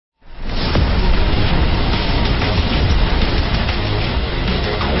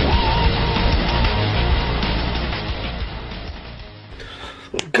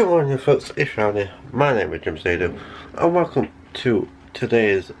morning folks, it's Ryan here. My name is Jim Staytards and welcome to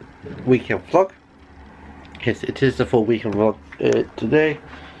today's weekend vlog. Yes, it is the full weekend vlog today,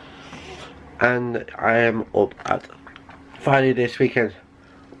 and I am up at Friday this weekend.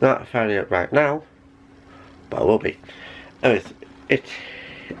 Not Friday right now, but I will be. Anyways, it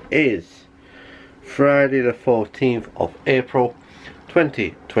is Friday the 14th of April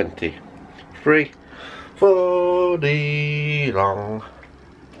 2023 for the long.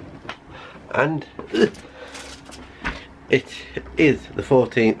 And it is the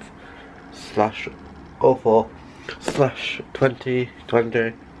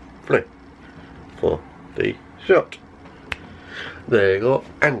 14/04/2023 for the shot. There you go.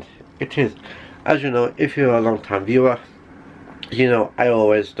 And it is, as you know, if you're a long time viewer, you know I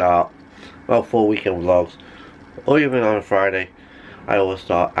always start, well, for weekend vlogs, or even on a Friday, I always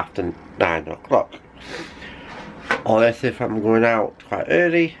start after 9 o'clock. Unless if I'm going out quite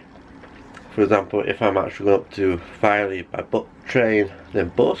early. For example, if I'm actually going up to Filey by train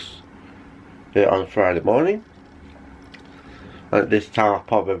then bus on Friday morning, and at this time I'll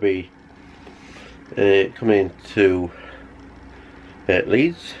probably be coming to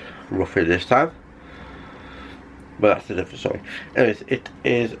Leeds roughly this time, but that's a different story. Anyways, it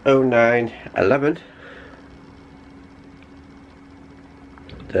is 09:11.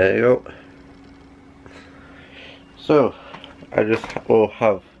 There you go. So I just will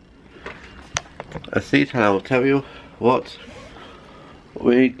have a seat and I will tell you what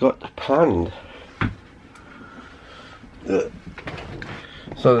we got planned.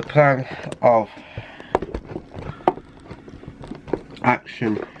 So the plan of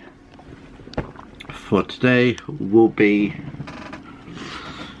action for today will be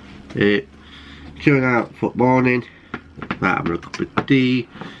chilling out for morning, having a cup of tea,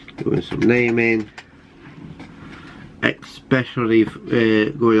 doing some naming, especially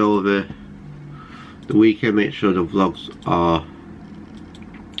going over the weekend, make sure the vlogs are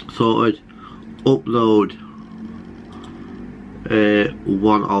sorted, upload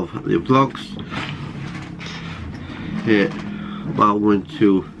one of the vlogs while I'm going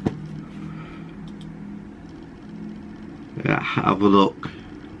to have a look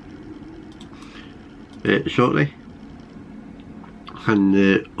shortly, and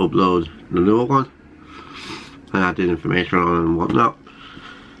upload the new one and add in information on and whatnot,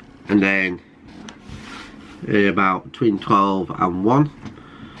 and then about between 12 and 1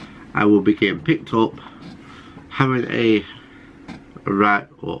 I will be getting picked up, having a ride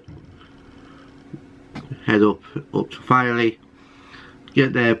up, head up to Filey,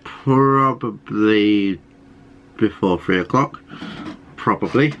 get there probably before 3 o'clock,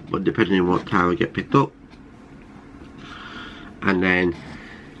 probably, but depending on what time I get picked up, and then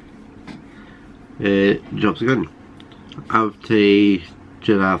jobs again. I'll take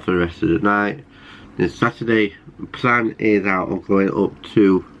chill out for the rest of the night. Then Saturday, the plan is out of going up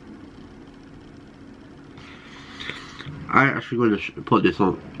to, I'm actually going to put this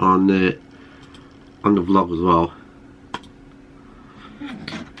on the vlog as well,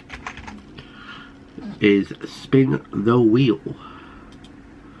 is spin the wheel.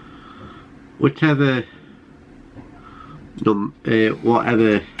 Whatever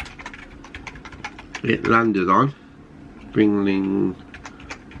whatever it landed on, Bridlington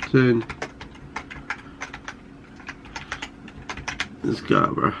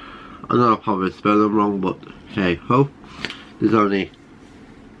Scarborough. I know I probably spelled them wrong, but hey ho, there's only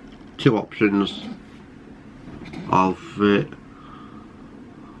two options of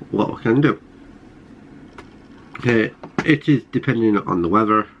what we can do. It is depending on the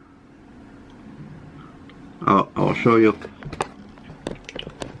weather. I'll show you.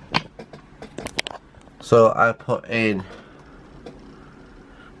 So I put in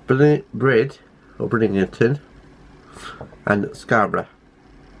Bridlington and Scarborough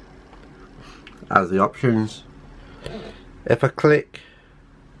as the options. If I click,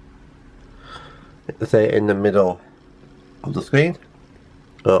 say, in the middle of the screen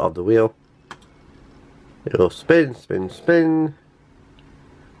or of the wheel, it will spin, spin, spin.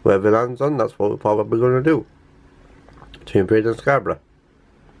 Wherever it lands on, that's what we're probably going to do between Bridge and Scarborough,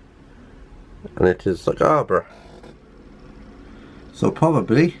 and it is Scarborough. So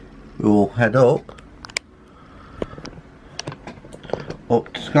probably we will head up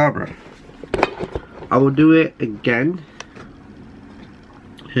to Scarborough. I will do it again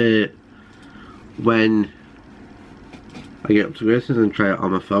when I get up to Grace's and try it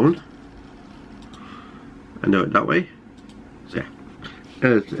on my phone and do it that way. So yeah.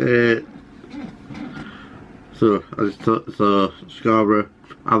 So Scarborough,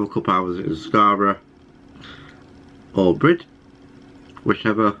 I have a couple hours in Scarborough or Brid,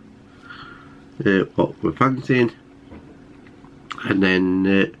 whichever what we're fancying, and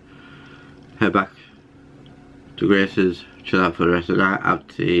then head back to Grace's, chill out for the rest of the night, have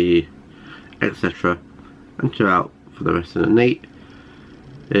tea, etc., and chill out for the rest of the night.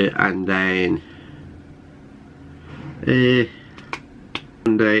 And then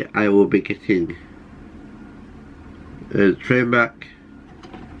Monday I will be getting the train back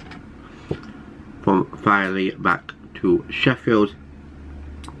from Filey back to Sheffield,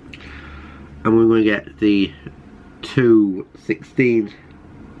 and we're going to get the 2:16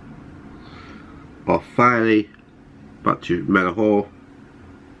 off Filey back to Meadowhall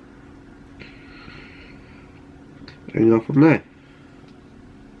and go from there.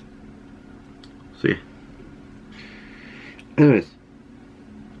 So yeah. Anyways,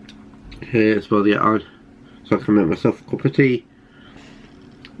 here's where they get on, so I can make myself a cup of tea,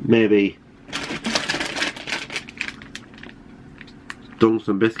 maybe dunk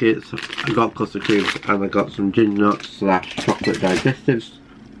some biscuits. I got custard creams and I got some ginger nuts / chocolate digestives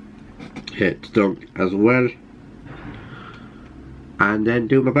here to dunk as well, and then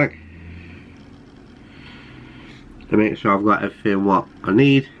do my bag and make sure I've got everything what I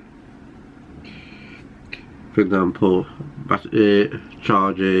need. For example,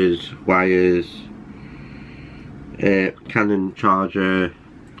 chargers, wires, Canon charger,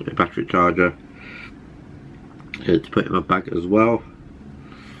 battery charger to put in my bag as well.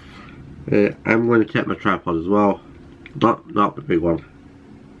 I'm going to take my tripod as well, not the big one.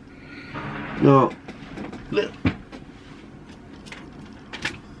 No,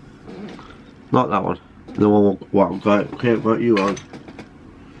 not that one. The one what I've got. Okay, what you on?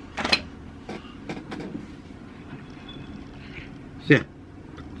 So yeah,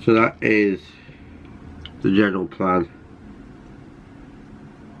 so that is the general plan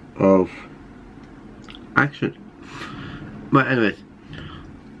of action. But anyways,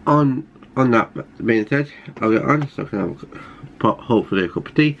 on that being said, I'll get on so I can have hopefully a cup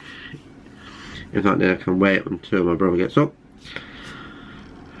of tea. If not, then I can wait until my brother gets up.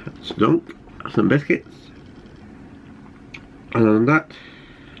 So dunk some biscuits. And on that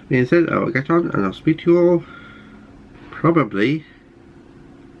being said, I will get on and I'll speak to you all probably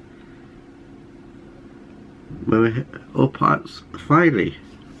when we're up at Filey,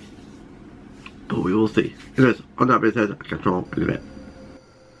 but we will see. Anyways, on that being said, I'll catch you all in a bit.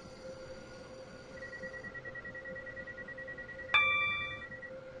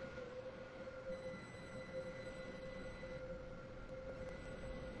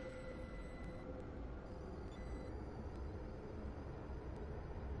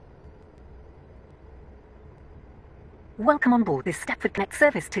 Welcome on board this Stepford Connect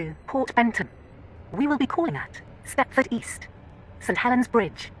service to Port Benton. We will be calling at Stepford East, St Helens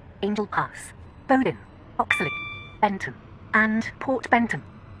Bridge, Angel Pass, Bowden, Oxley, Benton, and Port Benton.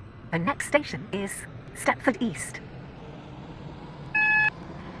 The next station is Stepford East.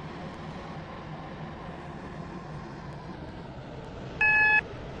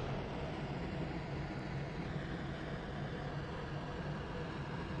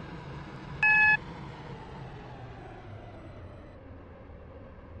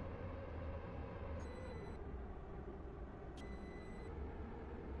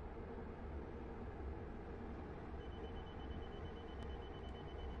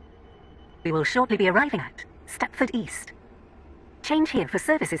 We will shortly be arriving at Stepford East. Change here for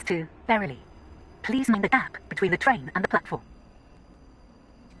services to Verily. Please mind the gap between the train and the platform.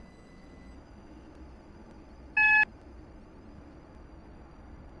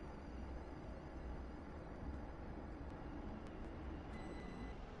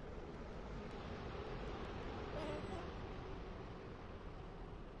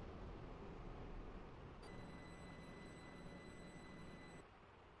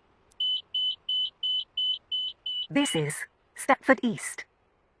 This is Stepford East.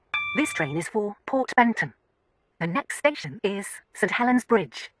 This train is for Port Benton. The next station is St Helens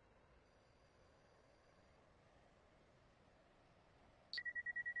Bridge.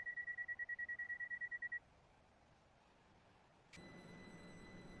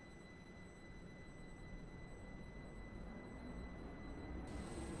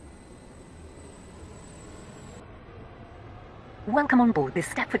 Welcome on board this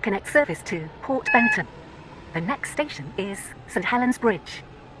Stepford Connect service to Port Benton. The next station is St Helens Bridge.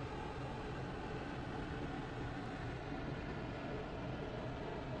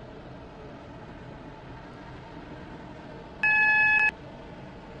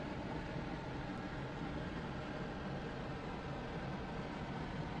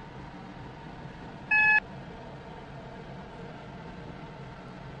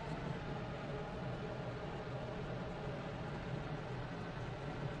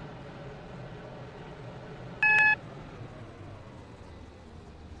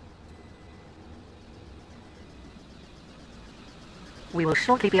 We will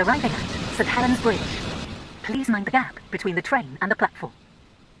shortly be arriving at St Helens Bridge. Please mind the gap between the train and the platform.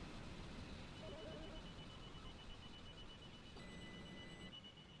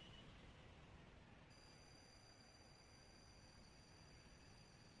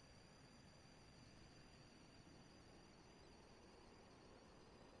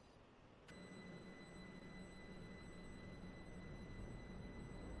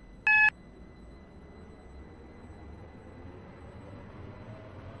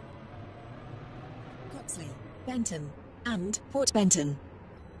 Benton, and Port Benton.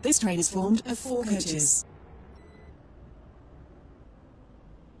 This train is formed of 4 coaches.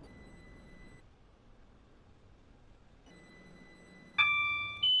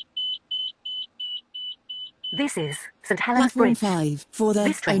 This is St Helens Platform Bridge. 5 for the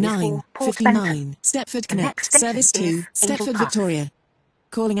This train is for Port 09:59 Benton. Stepford The Connect next station service to is Angel Stepford Pass. Victoria.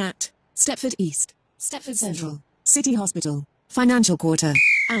 Calling at Stepford East, Stepford Central, City Hospital, Financial Quarter,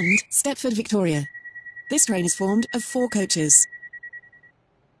 and Stepford Victoria. This train is formed of 4 coaches.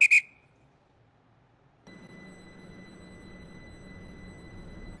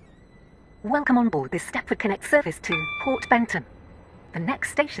 Welcome on board this Stepford Connect service to Port Benton. The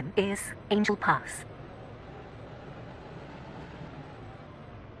next station is Angel Pass.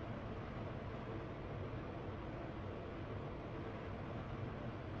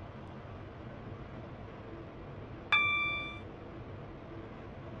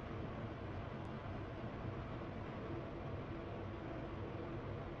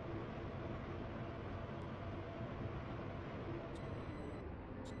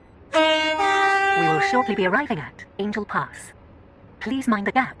 We will shortly be arriving at Angel Pass. Please mind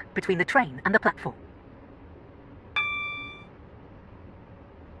the gap between the train and the platform.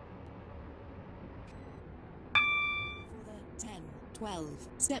 For the 10:12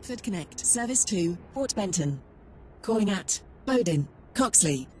 Stepford Connect service to Port Benton. Calling at Bowden,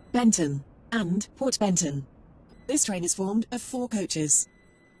 Coxley, Benton, and Port Benton. This train is formed of 4 coaches.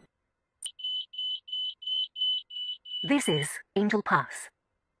 This is Angel Pass.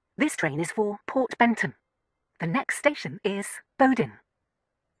 This train is for Port Benton. The next station is Bowden.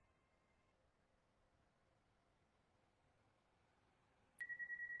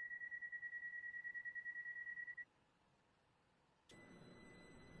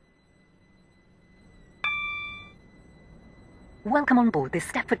 Welcome on board this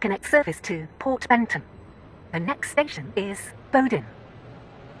Stepford Connect service to Port Benton. The next station is Bowden.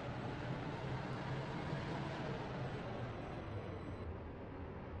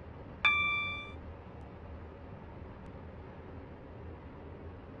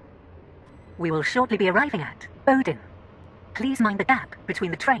 We will shortly be arriving at Bowden. Please mind the gap between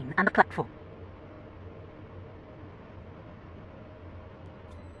the train and the platform.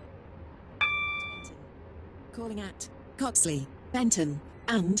 Calling at Coxley, Benton,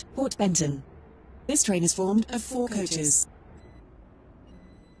 and Port Benton. This train is formed of 4 coaches.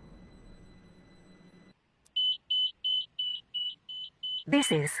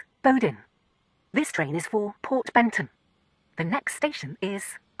 This is Bowden. This train is for Port Benton. The next station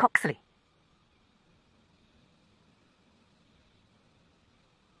is Coxley.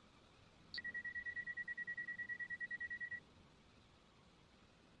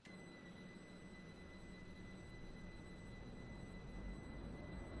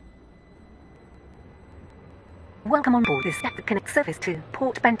 Welcome on board this Stepford Connect service to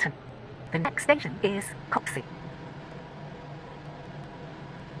Port Benton. The next station is Coxley.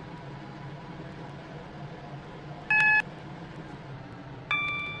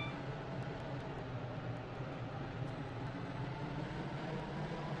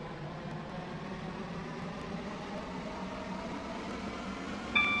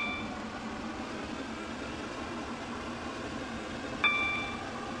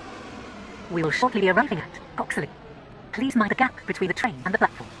 We will shortly be arriving at Coxley. Please mind the gap between the train and the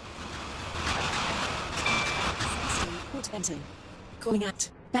platform. Port Benton. Calling at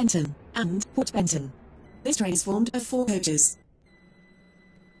Benton and Port Benton. This train is formed of 4 coaches.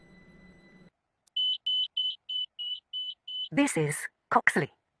 This is Coxley.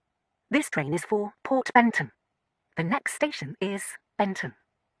 This train is for Port Benton. The next station is Benton.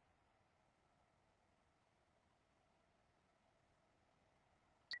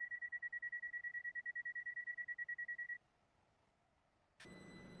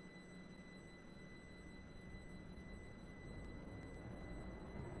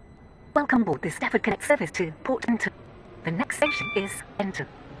 Welcome aboard this Stepford Connect service to Port Benton. The next station is Benton.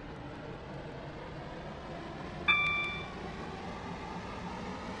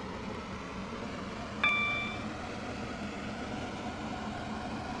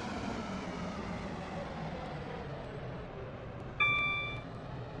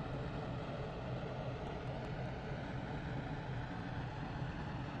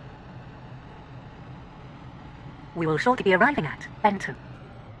 We will shortly be arriving at Benton.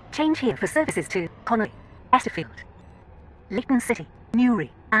 Change here for services to Connolly, Esterfield, Leighton City,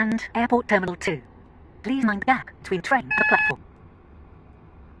 Newry, and Airport Terminal 2. Please mind the gap between train and platform.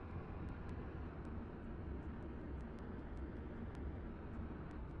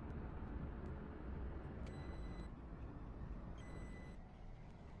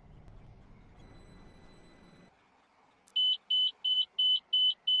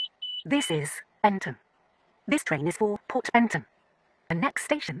 This is Benton. This train is for Port Benton. The next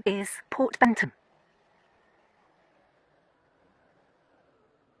station is Port Benton.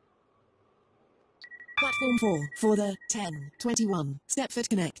 Platform 4 for the 10:21 Stepford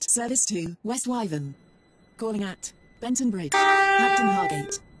Connect service to West Wyvern. Calling at Benton Bridge, Hampton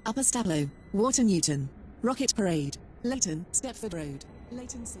Hargate, Upper Stablow, Water Newton, Rocket Parade, Leighton, Stepford Road,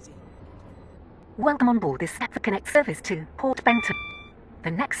 Leighton City. Welcome on board this Stepford Connect service to Port Benton.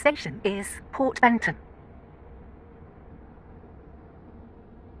 The next station is Port Benton.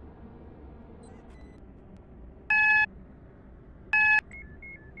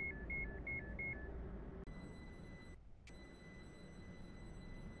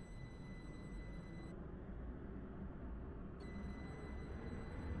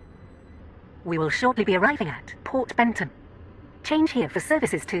 We will shortly be arriving at Port Benton. Change here for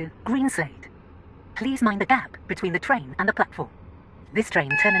services to Greenslade. Please mind the gap between the train and the platform. This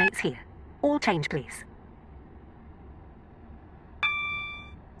train terminates here. All change, please.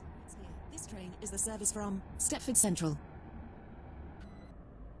 This train is the service from Stepford Central.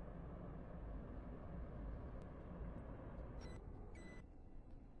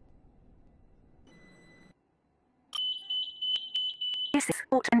 This is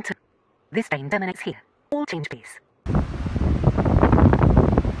Port Benton. This train terminates here. All change, please.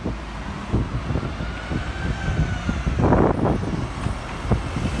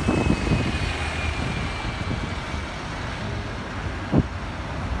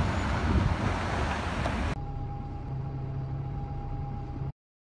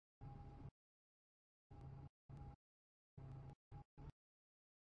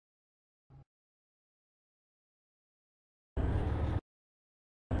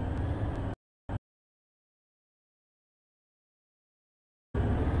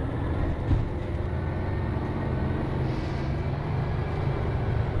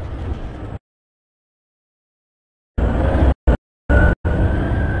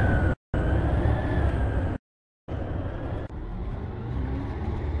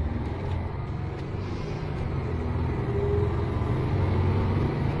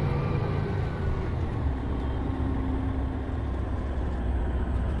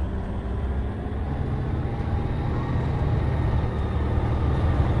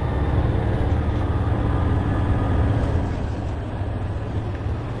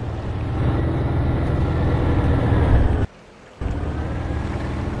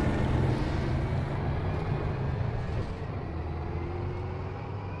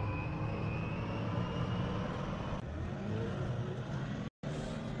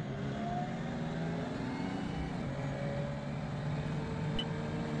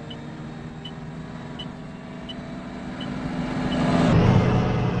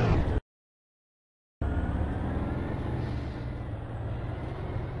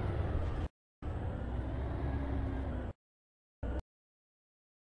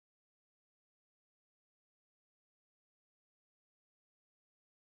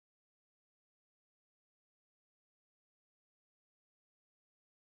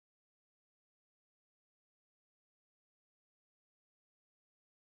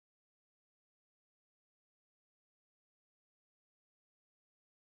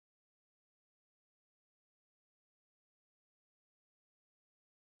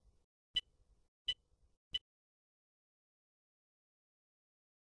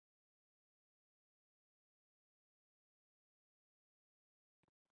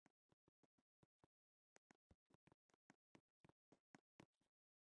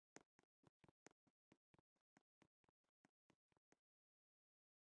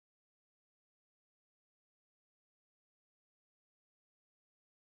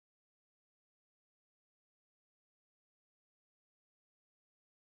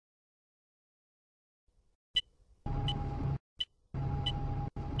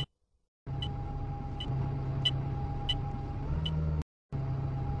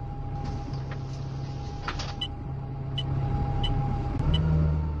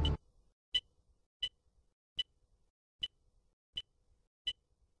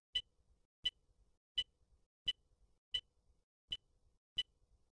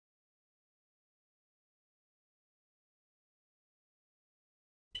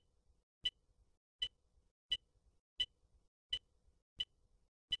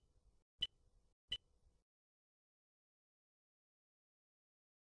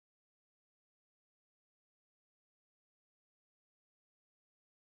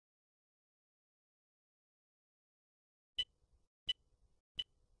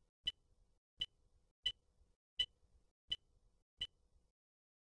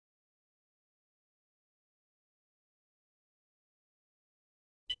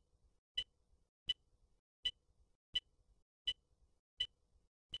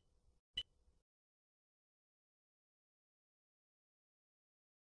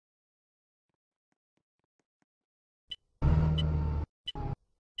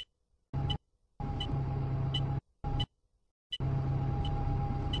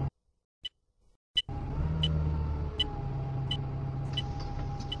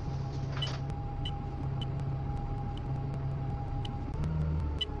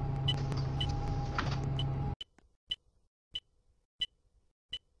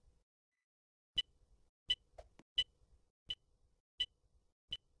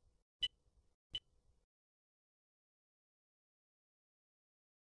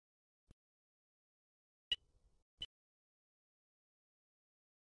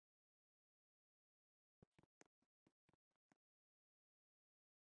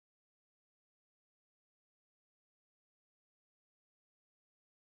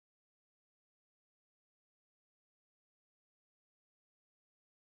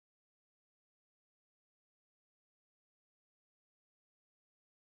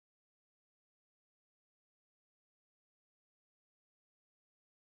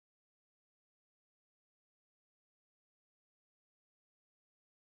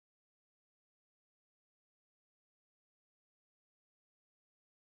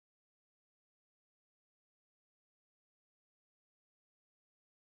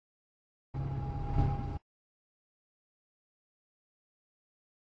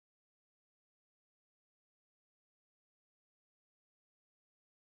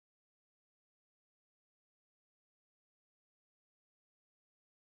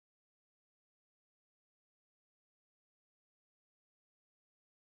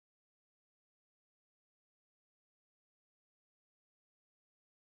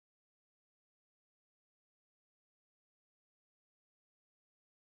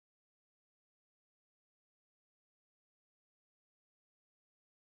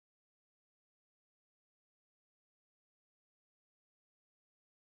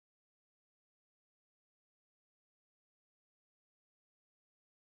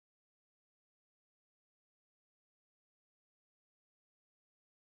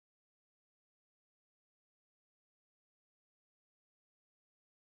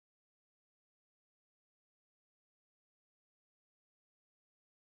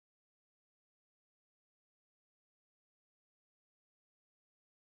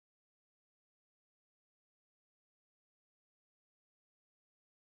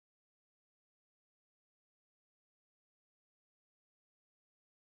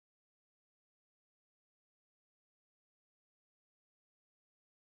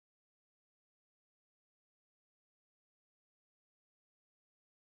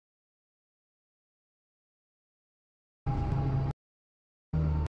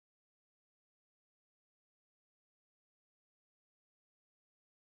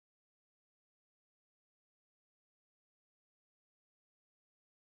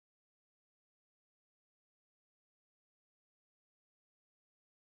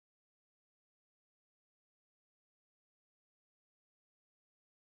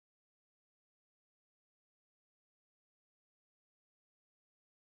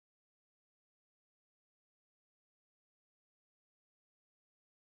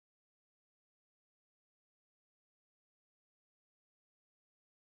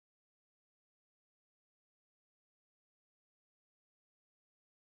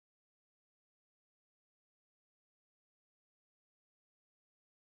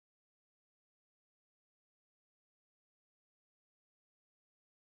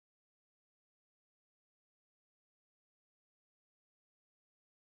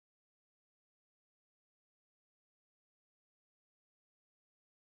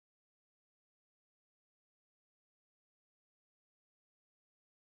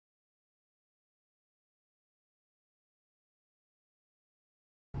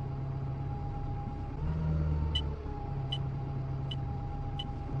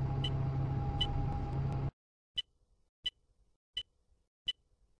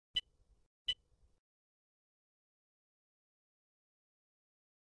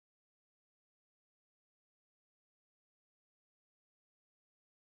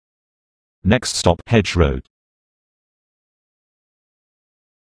 Next stop, Hedge Road.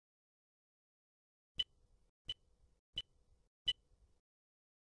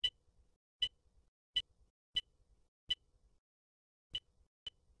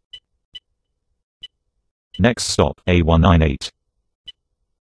 Next stop, A198.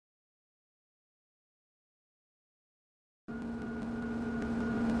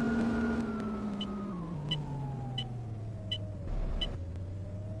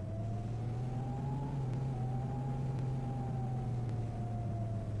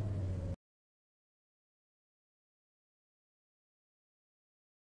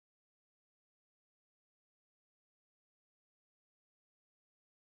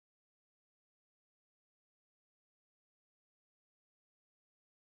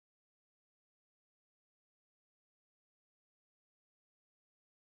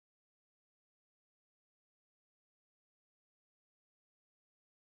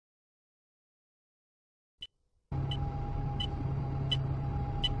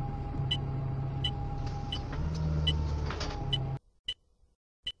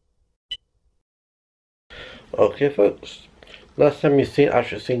 Okay folks, last time you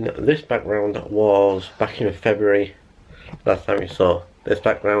actually seen this background was back in February. Last time you saw this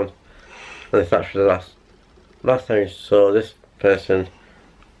background, and it's actually the last time you saw this person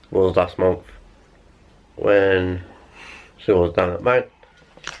was last month when she was down at mine.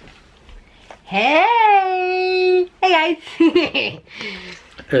 Hey! Hey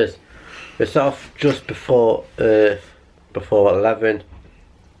guys! It's off just before 11.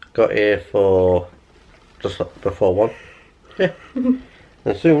 Got here for just before 1. Yeah.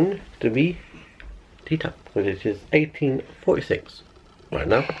 And soon to be tea time, because it is 18:46 right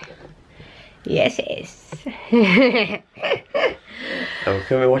now. Yes, it is. And we're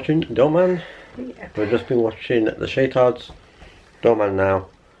currently watching Doorman. Yeah. We've just been watching the Staytards, Doorman now,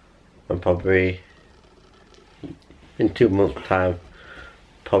 and probably in 2 months' time,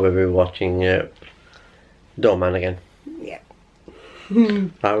 probably watching Doorman again. Yeah.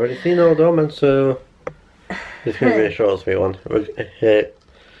 I've already seen all Doorman, so it's going to be a short sweet one.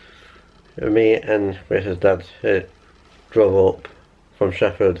 Me and Grace's dad drove up from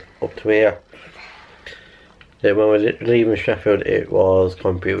Sheffield up to here. When we were leaving Sheffield, it was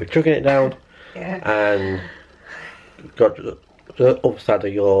completely chucking it down, and got to the other side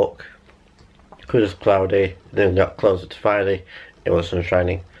of York. It was cloudy. Then got closer to Filey. It was sun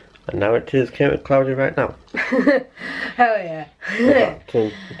shining, and now it is kind of cloudy right now. Oh yeah. About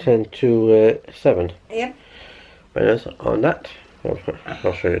 10 to 7. Yep. Minus on that.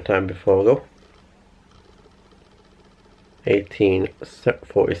 I'll show you the time before we go.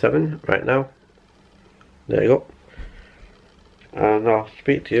 18:47 right now. There you go. And I'll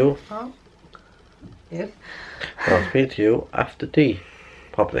speak to you. Oh. Yes. I'll speak to you after tea,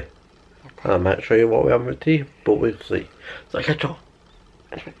 probably. I might show you what we have with tea, but we'll see. So catch on.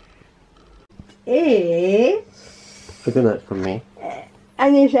 It's A good night from me.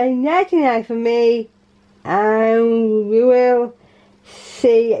 and it's a nighty night for me, and we will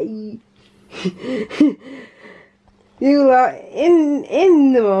see you lot in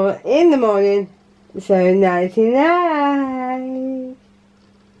the morning. So nighty night,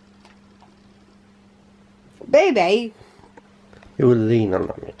 baby. You will lean on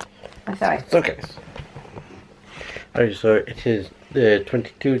that. I'm sorry. It's okay. Alright, so it is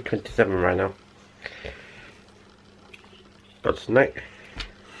 22:27 right now. Got tonight.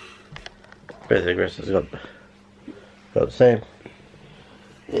 Basically, Grace has got the same.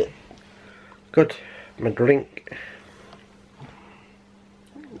 Yeah. Good. My drink.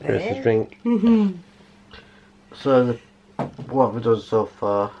 Grace's drink. So what we've done so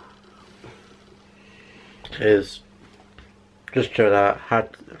far is just chilled out.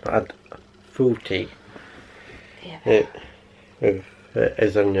 Had food tea. Yeah. With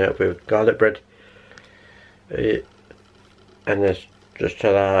garlic bread. And it's just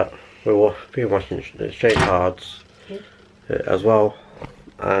chilled out. We've been watching Staytards as well,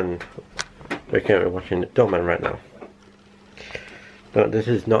 and we're currently watching Doorman right now. But this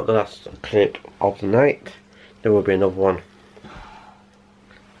is not the last clip of the night. There will be another one.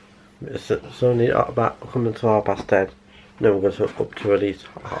 It's only about coming to 10:30. Then we're going to up to at least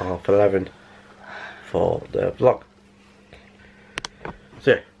 11:30 for the vlog.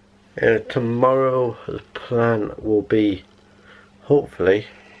 So yeah, tomorrow the plan will be, hopefully,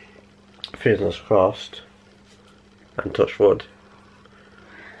 fingers crossed and touch wood,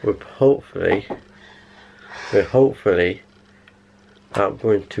 we're hopefully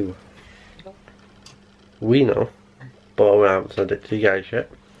going to Weno, but we haven't said it to you guys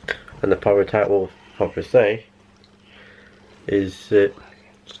yet, and the power type will probably say is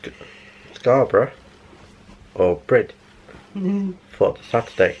Scarborough or Brid for the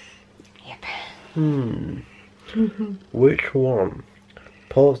Saturday? Yep. Which one?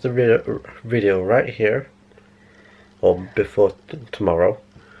 Pause the video right here or before tomorrow.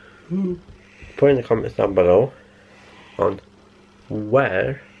 Put in the comments down below on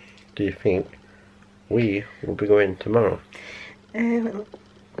where do you think we will be going tomorrow.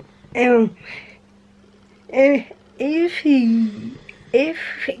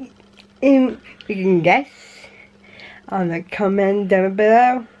 If you can guess on the comment down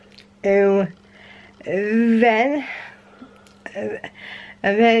below, then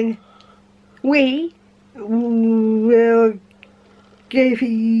we will give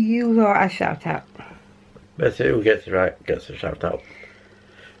you a shout out. Basically, who gets it right gets a shout out.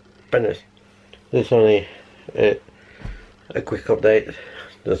 But this is only a quick update.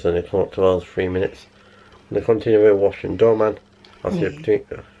 There's only come up to us 3 minutes. I'm going to continue with washing doorman. I'll see between,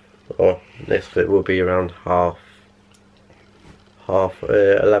 or next bit will be around half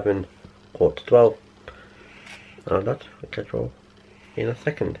 11, quarter to 12. And that I'll catch you all in a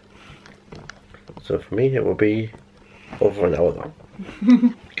second. So for me it will be over an hour long.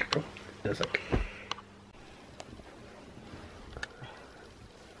 Catch you all in a sec.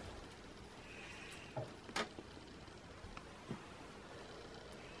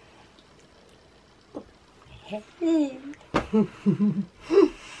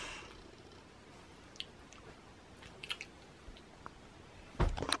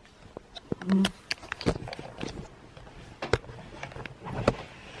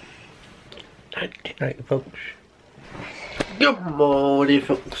 Night, folks. Good morning,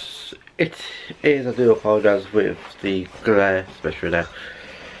 folks. It is, I do apologise with the glare, especially now.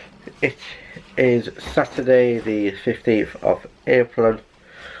 It is Saturday the 15th of April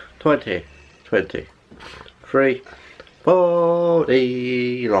 2023.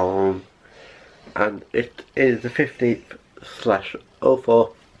 40 long. And it is the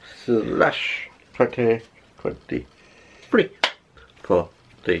 15th/04/2023 for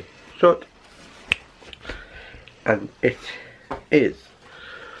the short. And it is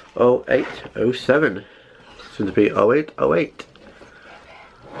 0807, soon to be 0808.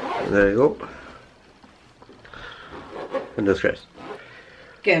 There you go. And there's Chris.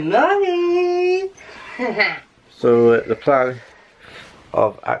 Good morning. So the plan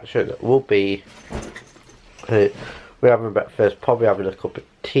of action will be we're having breakfast, probably having a cup of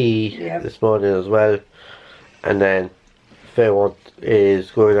tea this morning as well, and then third one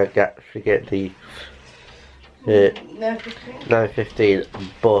is going to get the 9:15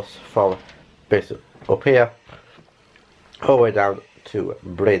 bus from basically up here all the way down to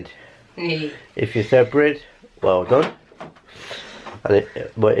Brid. If you said Brid, well done. And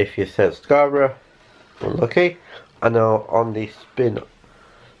but if you said Scarborough, unlucky. I know on the spin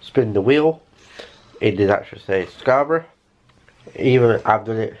the wheel, it did actually say Scarborough. Even I've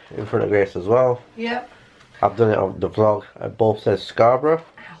done it in front of Grace as well. Yep. I've done it on the vlog. It both says Scarborough.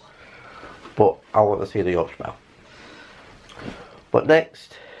 But I want to see the Yorkshire Belle. But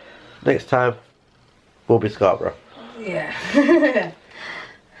next time will be Scarborough. Yeah.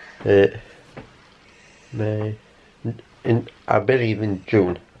 May, I believe in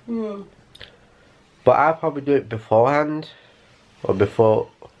June. But I'll probably do it beforehand, or before.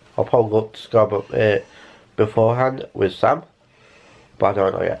 I'll probably go to Scarborough beforehand with Sam, but I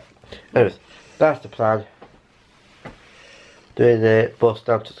don't know yet. Anyways, that's the plan. Doing the bus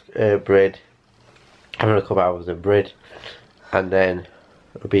down to Brid, having a couple hours in Brid, and then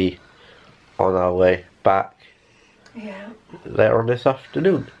we'll be on our way back later on this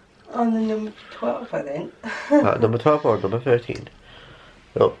afternoon. On the number 12, I think. Number 12 or number 13.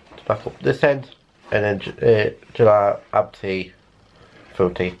 So, back up this end, and then July ab tea,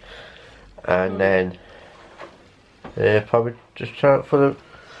 fruit tea, and then probably just try out for the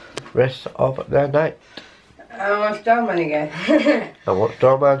rest of the night. I watch Doorman again. I watch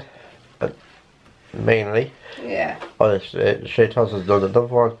Doorman, mainly. Yeah. Oh, Staytards has done another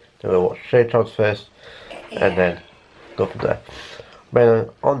one. Then we'll watch Staytards first, and then go from there.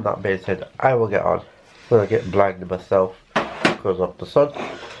 But on that being said, I will get on. When I get blinded myself because of the sun.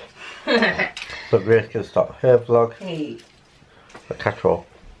 So Grace can start her vlog. Hey. I'll catch her all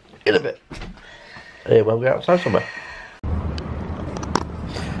in a bit. When we get outside somewhere.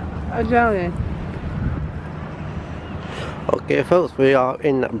 I'm drowning. Okay folks, we are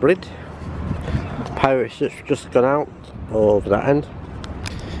in Brid. Pirate ship's just gone out over that end.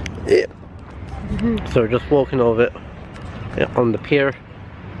 Yeah. So we're just walking over it on the pier.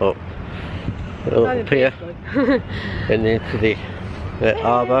 Oh, the pier. And into the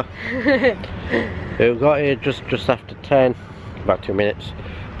harbour. We got here just after 10, about 2 minutes.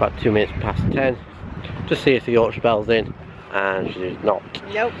 about 2 minutes past 10 to see if the Yorkshire Belle's in, and she's not.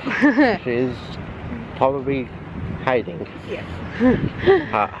 Nope. She's probably hiding. Yeah.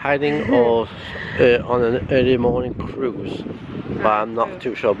 Hiding or on an early morning cruise, but I'm not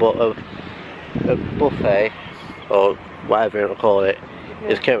too sure. But a buffet or whatever you want to call it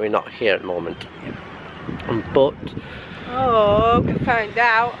is currently not here at the moment. But oh, we can find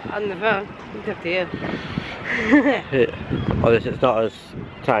out on the phone. It's up to you. obviously it's not as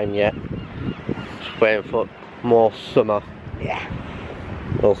time yet. Just waiting for more summer. Yeah.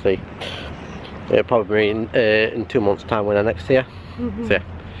 We'll see. Probably in 2 months' time when I next see her. So yeah.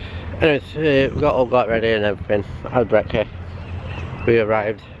 Anyways, we all got ready and everything. Had breakfast. We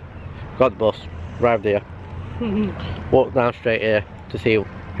arrived. Got the bus. Arrived here. Walked down straight here to see if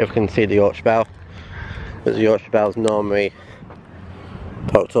we can see the Yorkshire Belle. Because the Yorkshire Belle's normally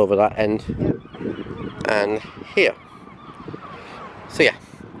poked over that end. And here. So yeah.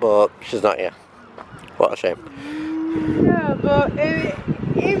 But she's not here. What a shame. No, but if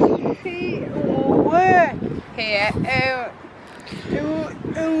she were here, it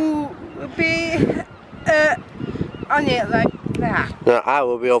would be on it like that. No, I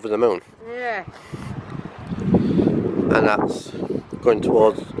will be over the moon. Yeah. And that's going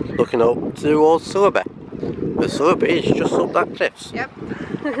towards, looking up towards Harbour. The Harbour is just up that cliffs. Yep.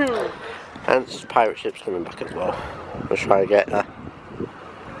 And it's pirate ships coming back as well. We'll try to get her.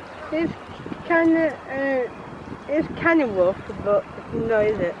 It's kind of rough, but no,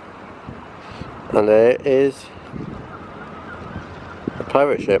 is it? And there is a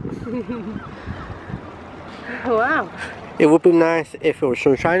pirate ship. Wow. It would be nice if it was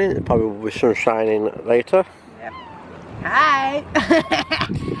sun shining. It probably will be sun shining later. Yep. Hi.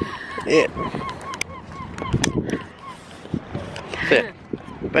 Yeah. So, yeah.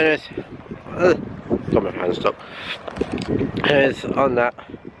 But anyways, got my hands up. Anyways, on that,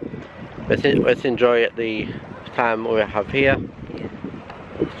 let's enjoy the time we have here.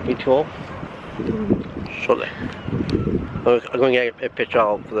 Speak to you all shortly. I'm going to get a picture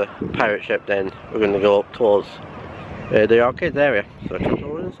of the pirate ship, then we're going to go up towards the arcade area. So I'll talk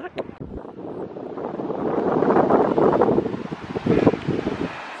over in a sec.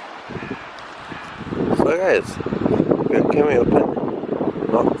 So guys, we're coming up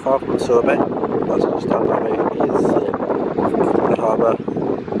it, not far from Sorbet. That's just down the way is the harbour.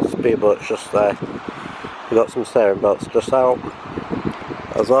 Speedboat's just there. We've got some sailing boats just out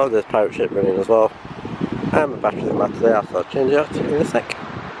as well. There's pirate ship running as well. And my battery's back there, so I'll change it out in a sec.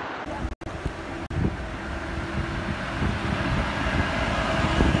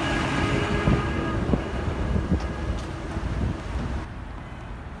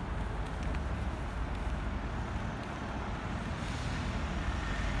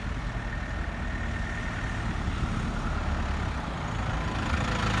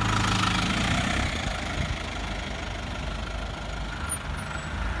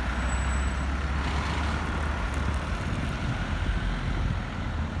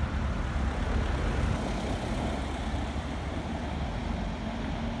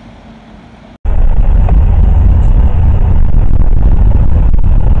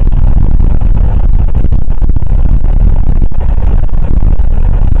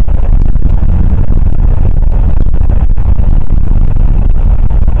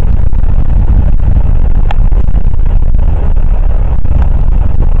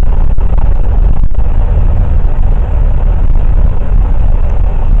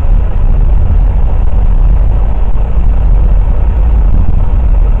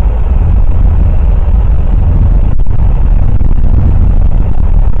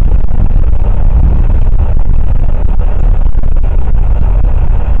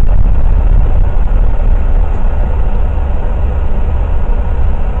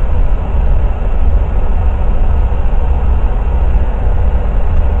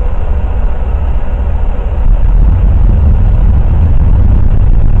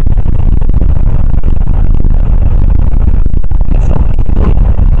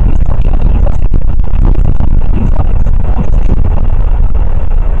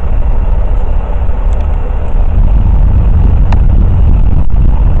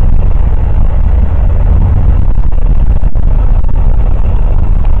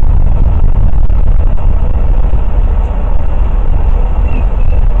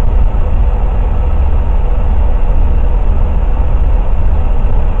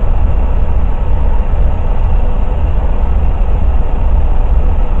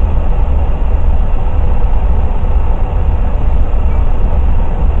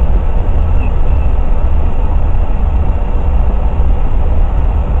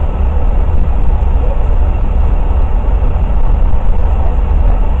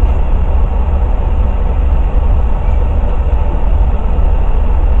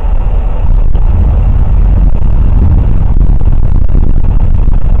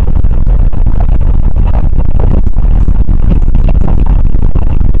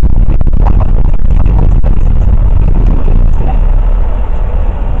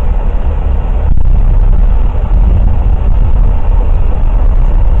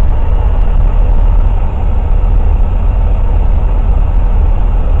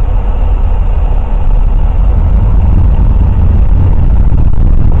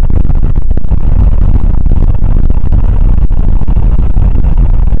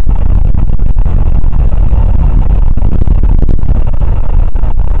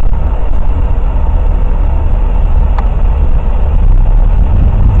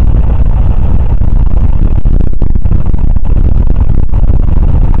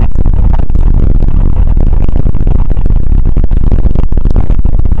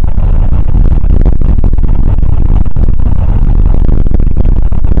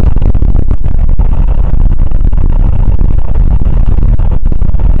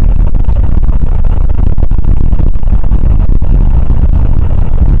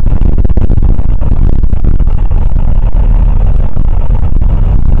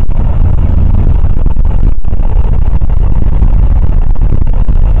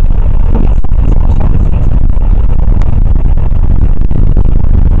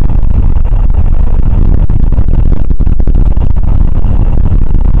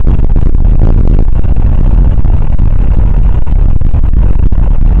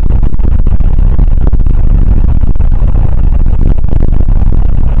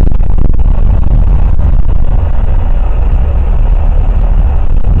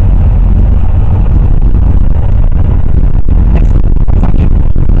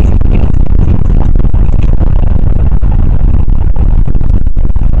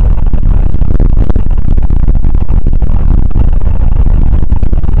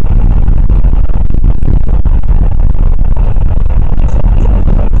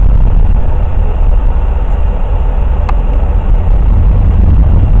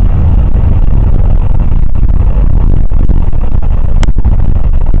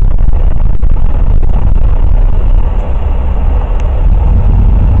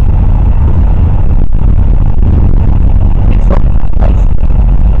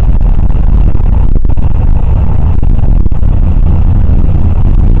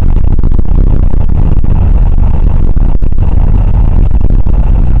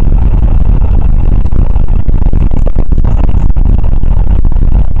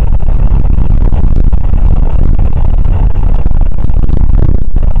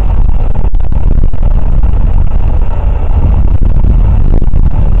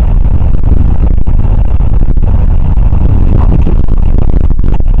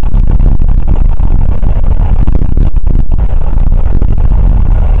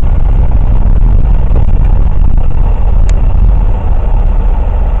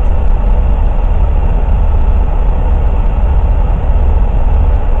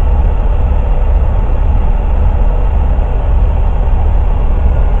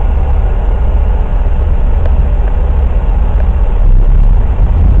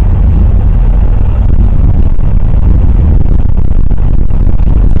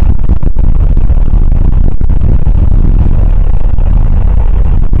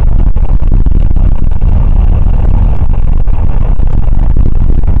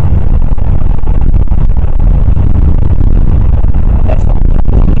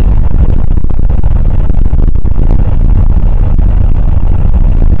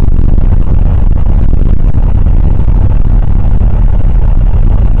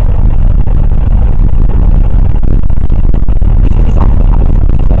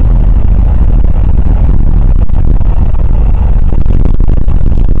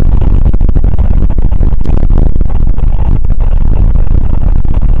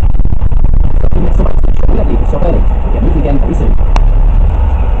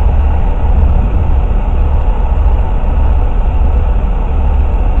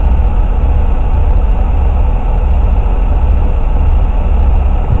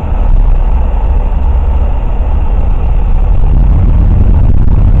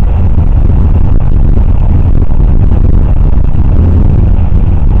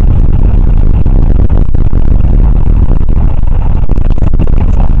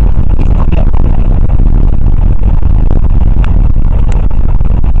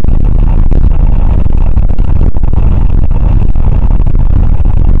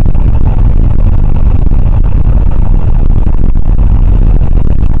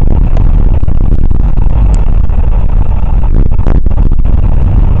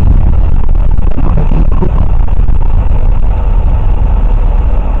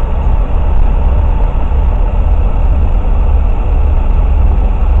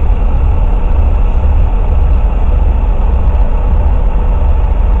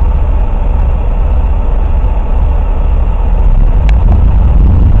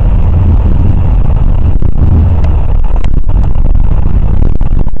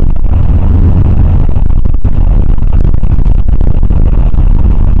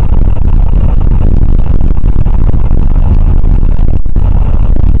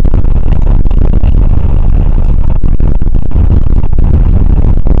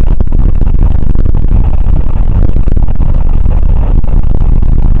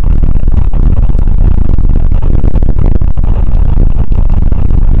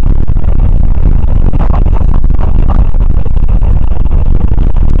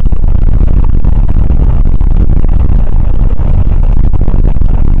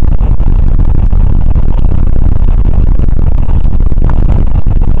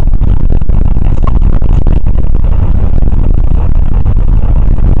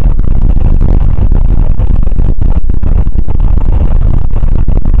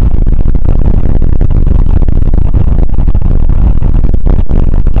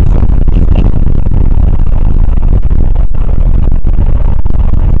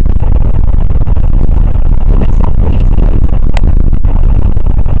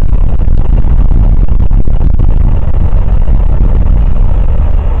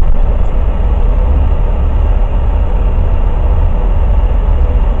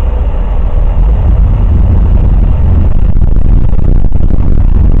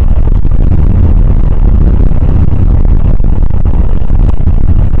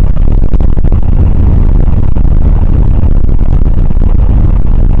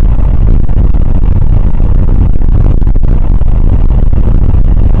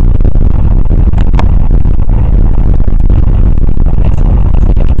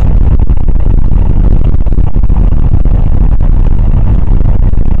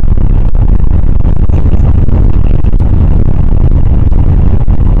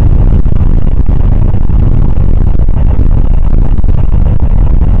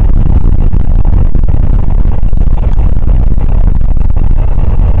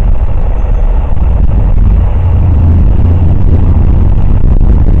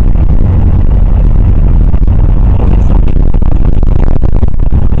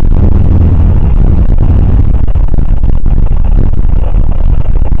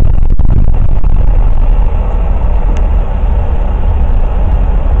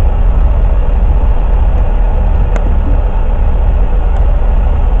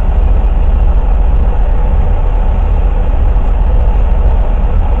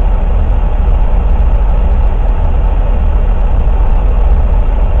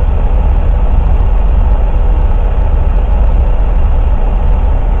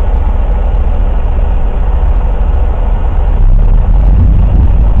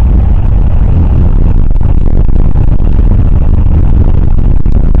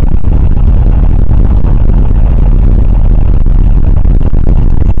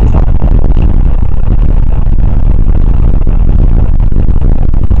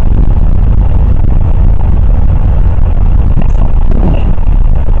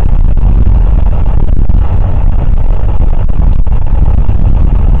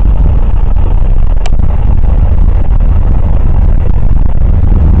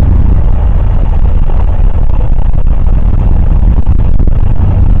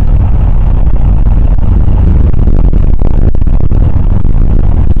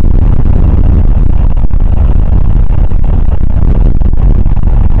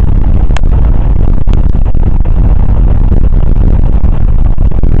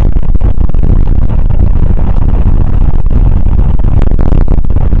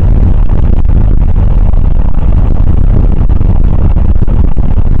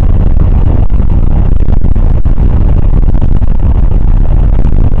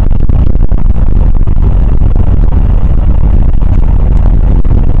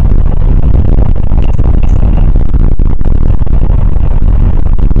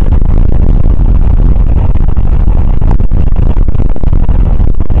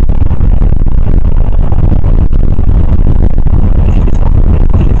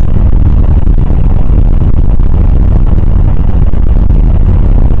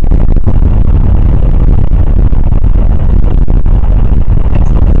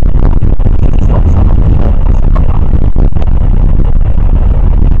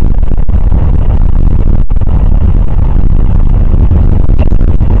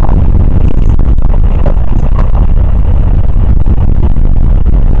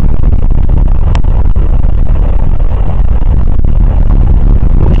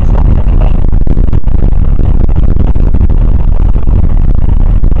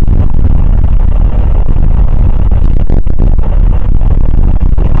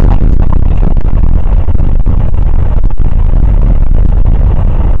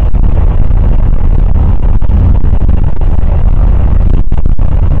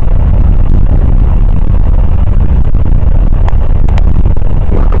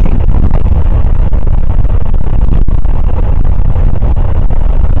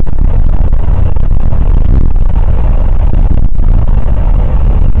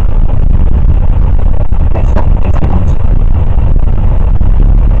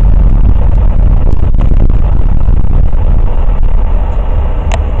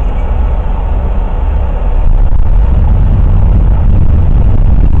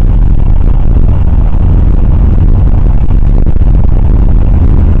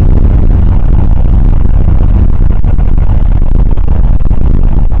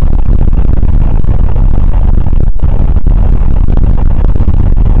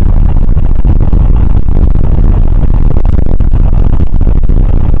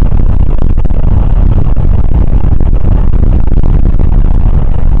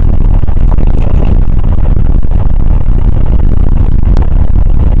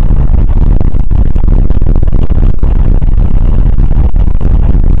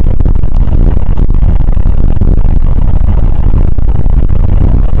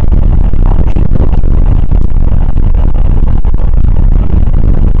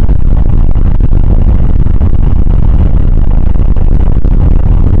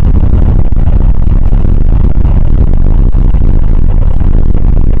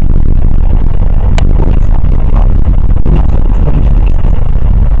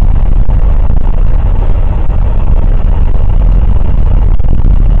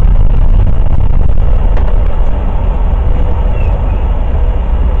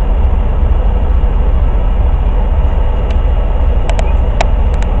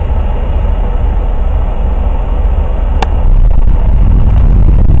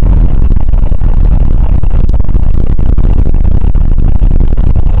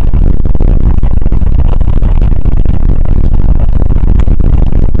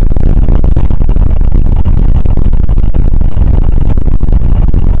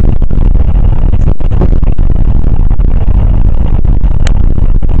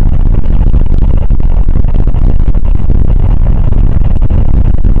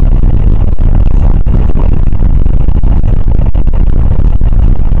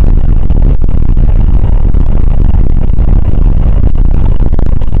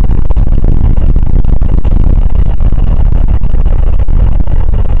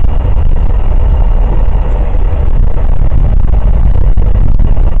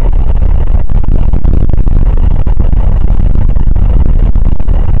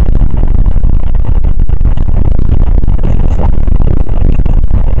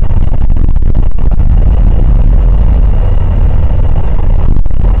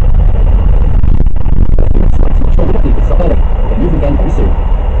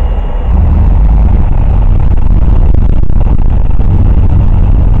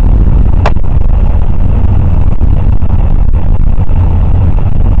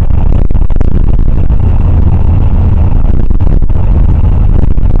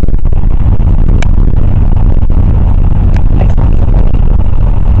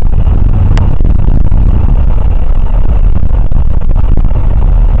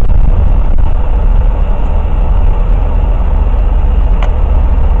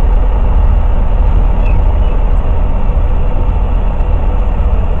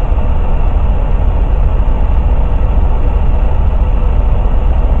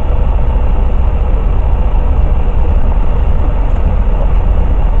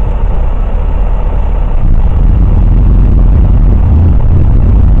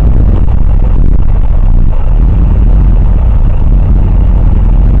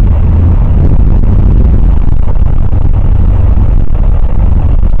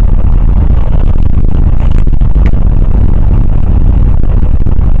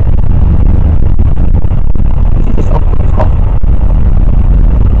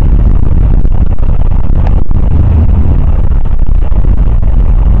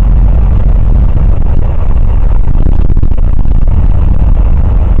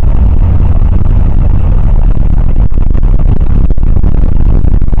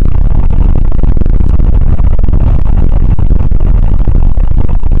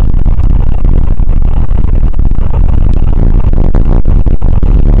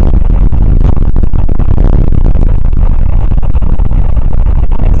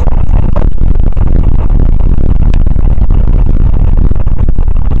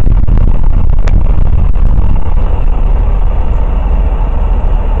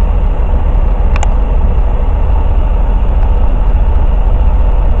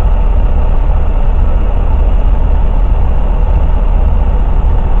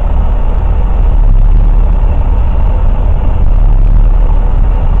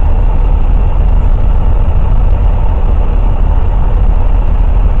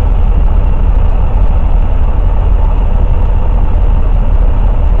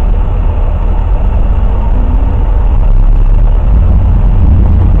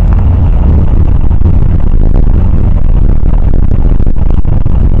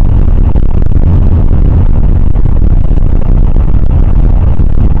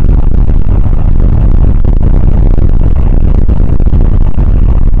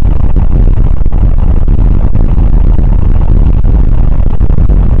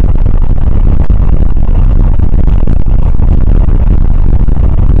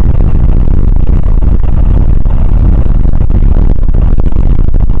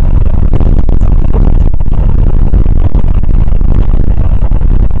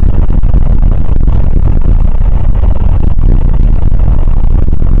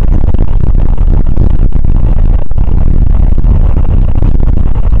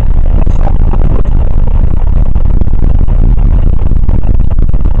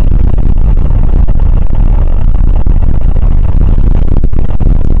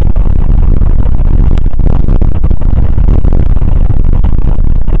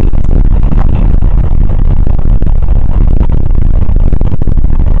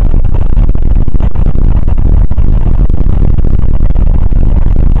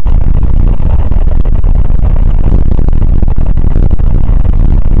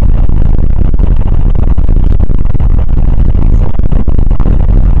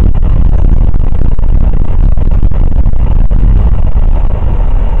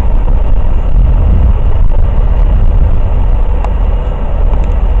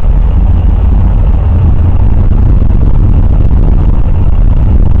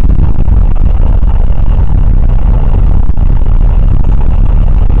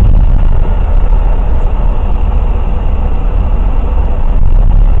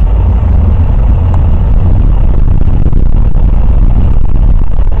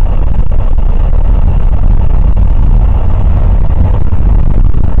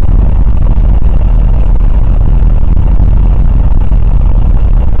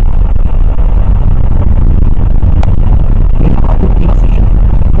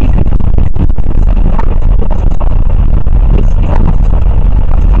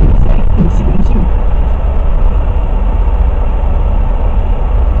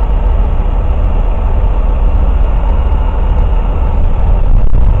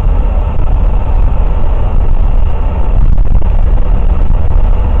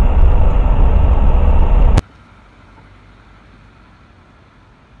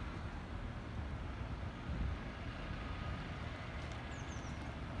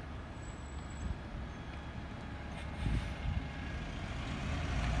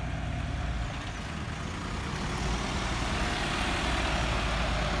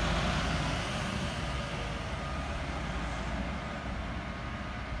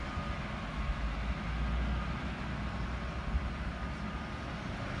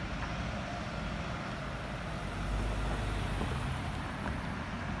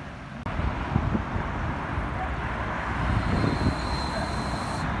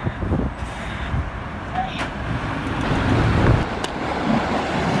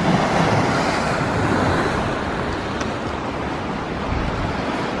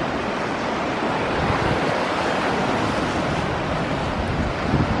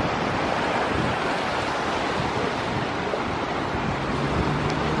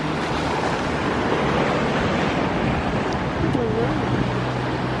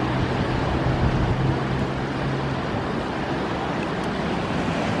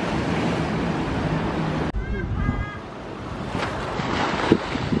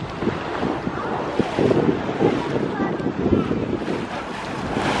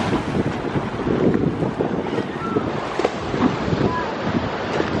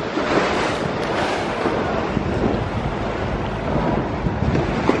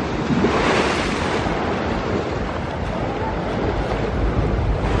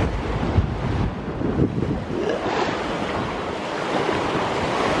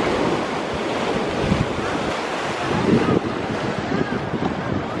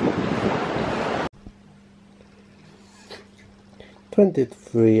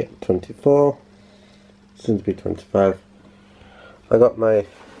 23, 24, soon to be 25. I got my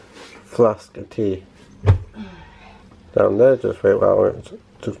flask of tea down there, just wait while it's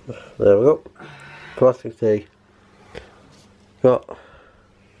just, there we go. Flask of tea. Got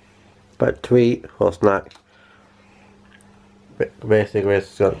bite to eat or snack. Basically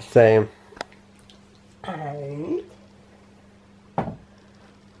it's got the same. And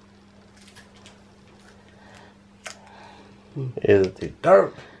Is the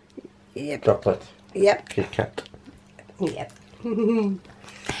dark yep. chocolate Yep. Kit Kat. Yep.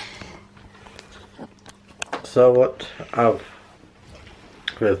 So what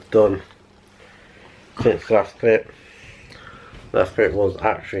we've done since last clip was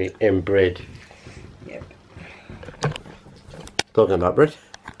actually in Brid. Yep. Talking about Brid.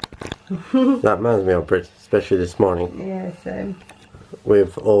 That reminds me of Brid, especially this morning Yeah, so.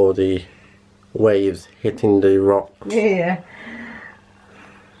 with all the waves hitting the rock. Yeah.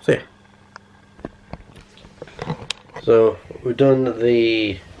 So yeah. So we've done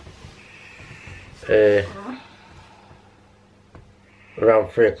the around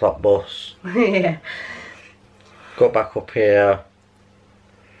 3 o'clock bus. Yeah. Got back up here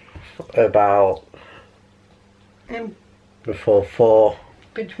about before 4.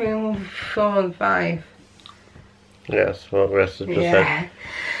 Between 4 and 5. Yes, what the rest of just said. Yeah.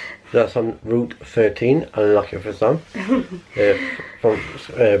 That's on Route 13, unlucky for some. From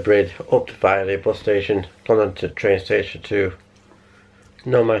Brid up to Filey Bus Station, gone on to train station to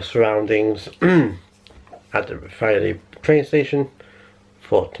know my surroundings at the Filey train station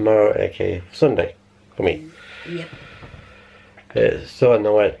for tomorrow, aka Sunday, for me. Yep. So I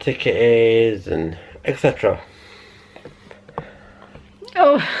know where the ticket is and etc.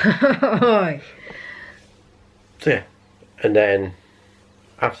 Oh. So yeah, and then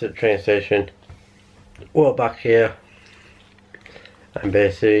after the train station, walk back here and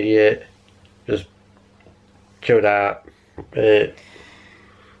basically just chilled out. Do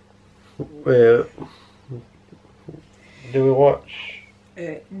we watch?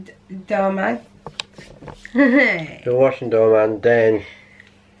 Doorman. We were watching Doorman, then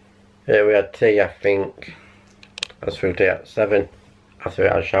we had tea, I think. That's through tea at 7 after we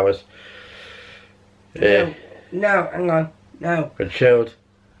had showers. No, hang on. No. We chilled,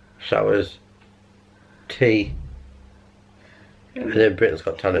 showers, tea, and then Britain's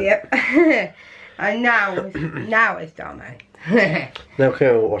Got Talent. Yep. And now it's Doorman. Now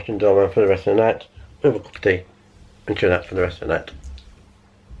we're watching Doorman for the rest of the night, with a cup of tea, and chill out for the rest of the night.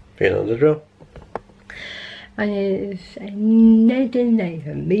 Feeling the drill? And it's another night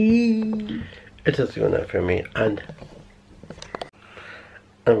for me. It is a good night for me, and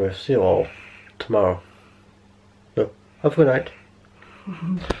we'll see you all tomorrow. So, have a good night.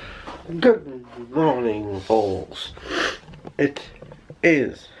 Good morning, folks. It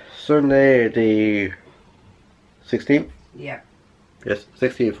is Sunday the 16th. Yep. Yes,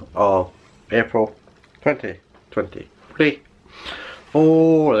 16th of April 2023.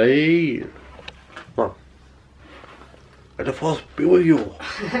 Holy. Well, may the force be with you.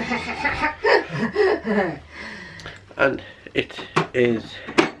 And it is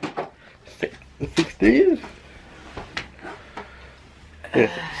 16th.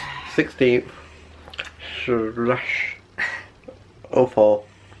 Yes, 16th slash 04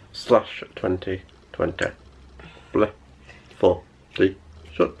 slash 2020. Blah. For the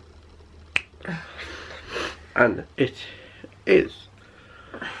shut. And it is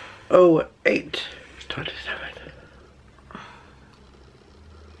 08:27.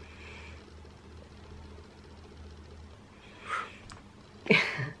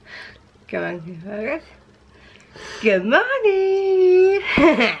 Come on, Fergus. Good morning.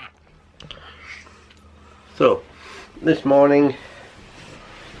 So, this morning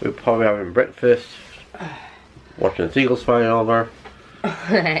we're probably having breakfast, watching the seagulls flying over,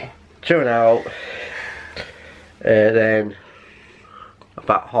 chilling out, then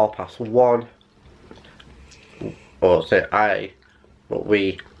about 1:30, or say we'll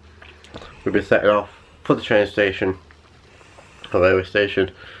be setting off for the train station, or railway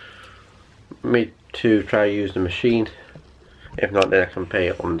station, me to try to use the machine. If not, then I can pay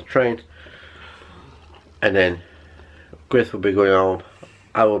it on the train, and then Chris will be going home.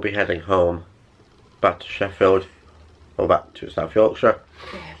 I will be heading home back to Sheffield, or back to South Yorkshire,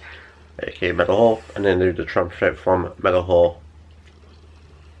 aka Meadowhall, and then do the tram straight from Meadowhall.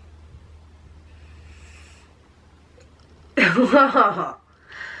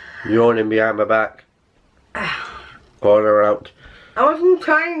 Yawning behind my back, calling her out. I wasn't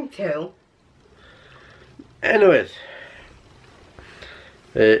trying to. Anyways,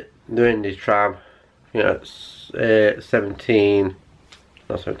 doing the tram, you know, it's 17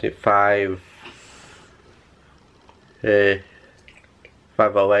 not 75,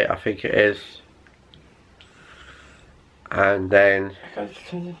 508 I think it is. And then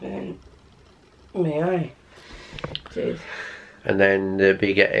May I? and then they'll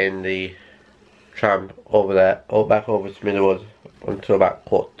be getting the tram over there, or back over to Middlewood until about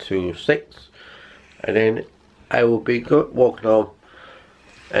 5:45, and then I will be walking home,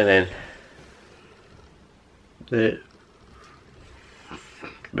 and then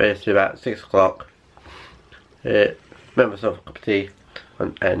basically about 6 o'clock, make myself a cup of tea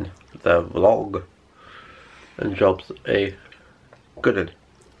and end the vlog, and job's a good one.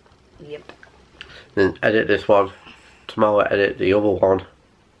 Yep. Then edit this one, tomorrow edit the other one,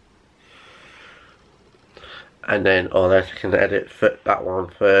 and then or I can edit that one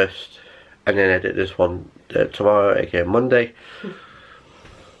first and then edit this one tomorrow, again Monday.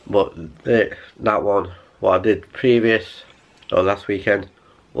 But that one, what I did previous or last weekend,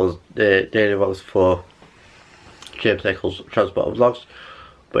 was the daily vlogs for James Eccles Transport Vlogs,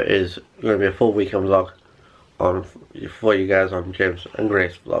 but it is going to be a full weekend vlog on for you guys on James and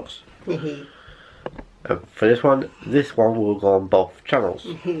Grace Vlogs. And for this one will go on both channels.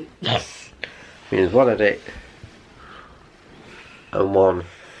 Means one edit and one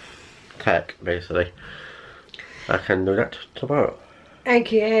tech, basically. I can do that tomorrow.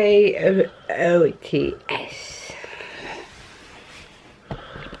 AKA OTS.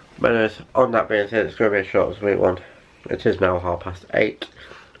 But anyways, on that being said, it's going to be a short and sweet one. It is now 8:30.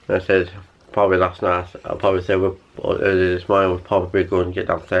 And I said, probably last night, I'll probably say early this morning, we'll probably go and get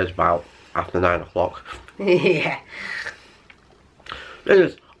downstairs about after 9 o'clock. Yeah.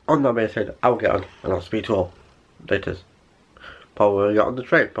 Anyways, on that being said, I'll get on and I'll speak to all later. Probably when I get on the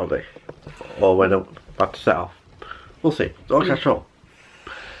train, probably. Or when I'm about to set off. We'll see. Don't catch up.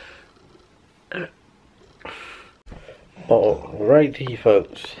 Alrighty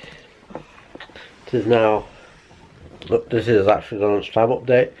folks. It is now, look, this is actually the lunchtime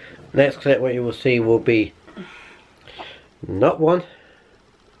update. Next clip what you will see will be not 1,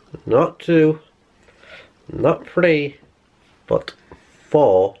 not 2, not 3, but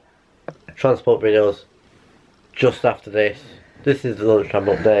 4 transport videos just after this. This is the lunchtime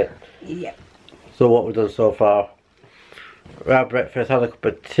update. Yep. So what we've done so far, we had breakfast, had a cup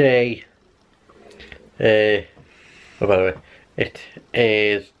of tea. Oh, by the way, it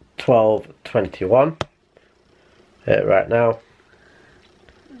is 12:21 right now.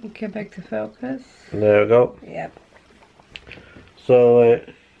 Okay, back to focus. There we go. Yep. So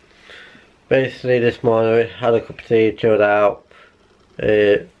basically this morning we had a cup of tea, chilled out,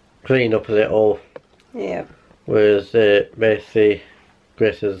 cleaned up a little. Yep. Was basically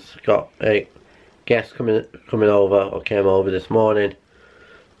Grace has got a guest coming over, or came over this morning,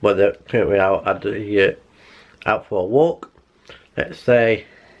 but they're currently out at the out for a walk. Let's say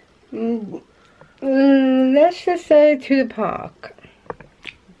let's just say to the park.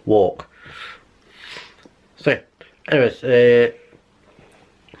 Walk. So anyways,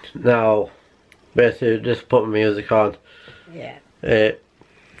 now basically just put my music on. Yeah.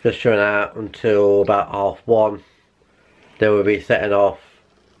 Just showing out until about 1:30. They will be setting off,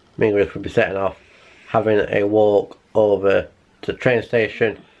 me and Grace will be setting off, having a walk over to the train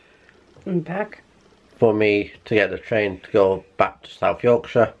station And back. for me to get the train to go back to South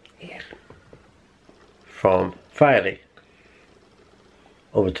Yorkshire. Yeah. From Filey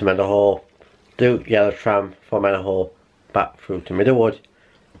over to Meadowhall, do Yellow Tram from Meadowhall back through to Middlewood,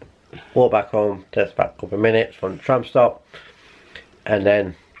 walk back home, takes back a couple of minutes from the tram stop, and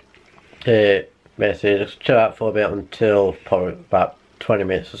then basically just chill out for a bit until probably about 20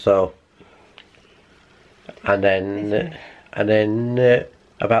 minutes or so, and then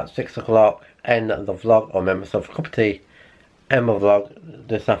about 6 o'clock end the vlog, or make myself a cup of tea, end my vlog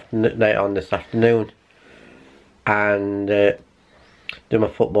this afternoon, and do my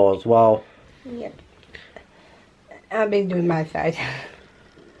football as well. Yep. I've been doing my side.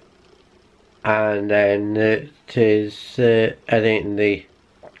 And then it is editing the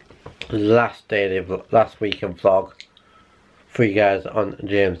last weekend vlog for you guys on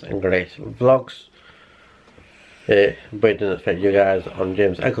James and Grace Vlogs. But it didn't affect you guys on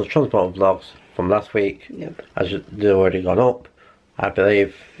James Eccles Transport Vlogs from last week. Yep. As they've already gone up, I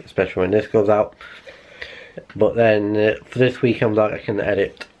believe, especially when this goes out. But then for this weekend vlog I can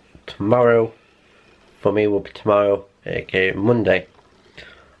edit tomorrow. For me will be tomorrow, aka Monday,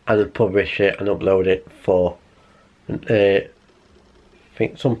 and then publish it and upload it for I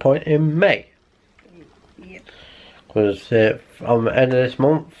think some point in May. Yep. Because from the end of this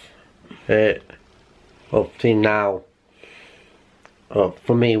month, well, between now,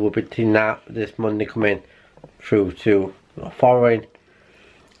 for me will be between now, this Monday coming through to the following,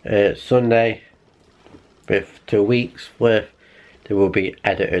 Sunday with 2 weeks worth there will be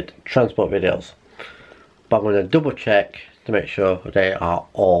edited transport videos, but I'm going to double check to make sure they are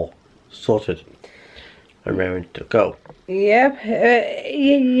all sorted and ready to go. Yep,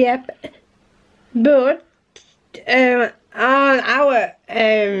 yep. But on our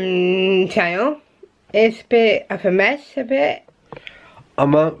channel, it's a bit of a mess, a bit.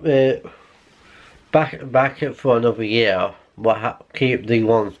 I'm back it for another year. Keep the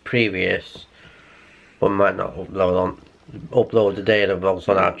ones previous, but might not upload the day of the vlogs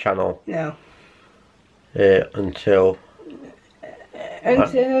on our channel. No. Until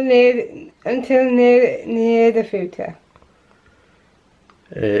near the future.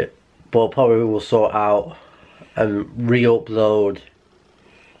 But probably we'll sort out and re-upload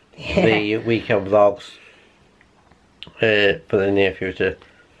the weekend vlogs for the near future,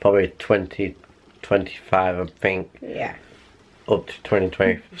 probably 2025 I think. Yeah. Up to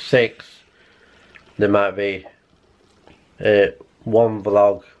 2026 there might be one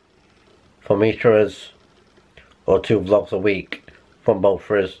vlog from each of us, or 2 vlogs a week from both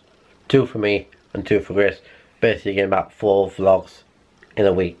of us, 2 for me and 2 for Grace, basically getting about 4 vlogs in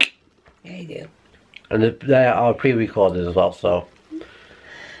a week. Yeah, you do. And they are pre-recorded as well, so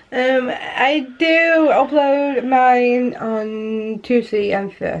I do upload mine on Tuesday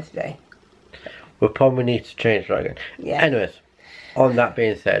and Thursday. we'll probably need to change that again. Yeah. Anyways, on that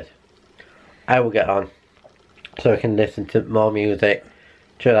being said, I will get on so I can listen to more music,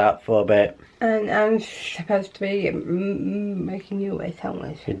 chill out for a bit. And I'm supposed to be making you a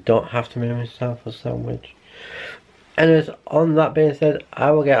sandwich. You don't have to make myself a sandwich. Anyways, on that being said,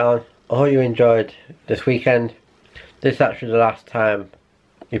 I will get on. I hope you enjoyed this weekend. This is actually the last time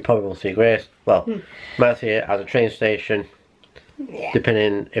you probably will see Grace. Well, might see it at a train station, Yeah.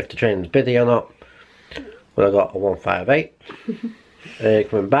 depending if the train's busy or not. When I got a 158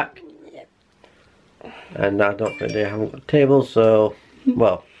 coming back. And I don't think they haven't got tables, so,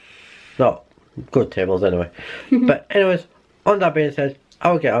 well, not good tables anyway. But anyways, on that being said,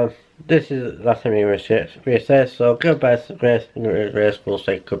 I will get on. This is the last time you reassess, so goodbye to Grace, and Grace will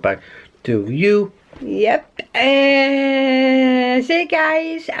say goodbye to you. Yep. See you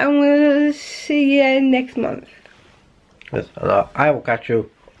guys, and we'll see you next month. Yes, and I will catch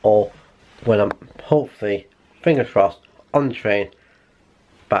you all when I'm hopefully, fingers crossed, on the train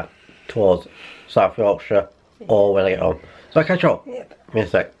back towards South Yorkshire, or when I get home. So I'll catch you all. Yep. In a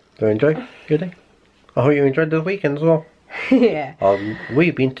sec. Do you enjoy your day? I hope you enjoyed the weekend as well. Yeah.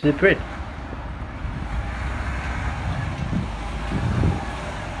 We've been to the bridge.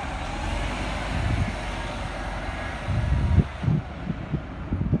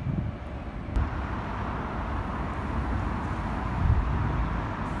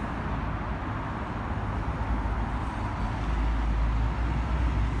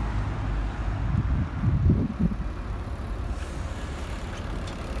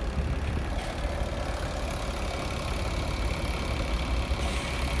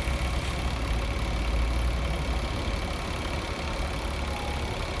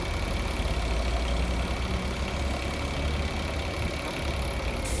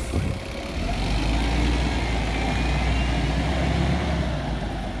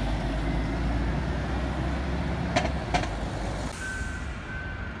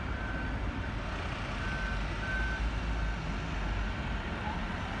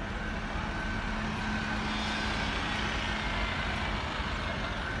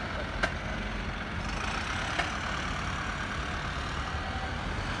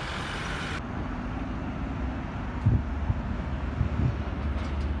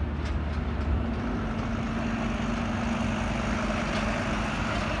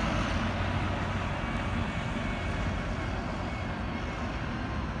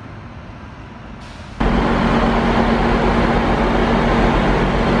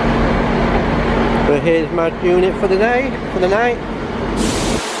 So here's my unit for the night.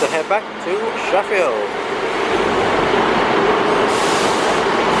 To head back to Sheffield.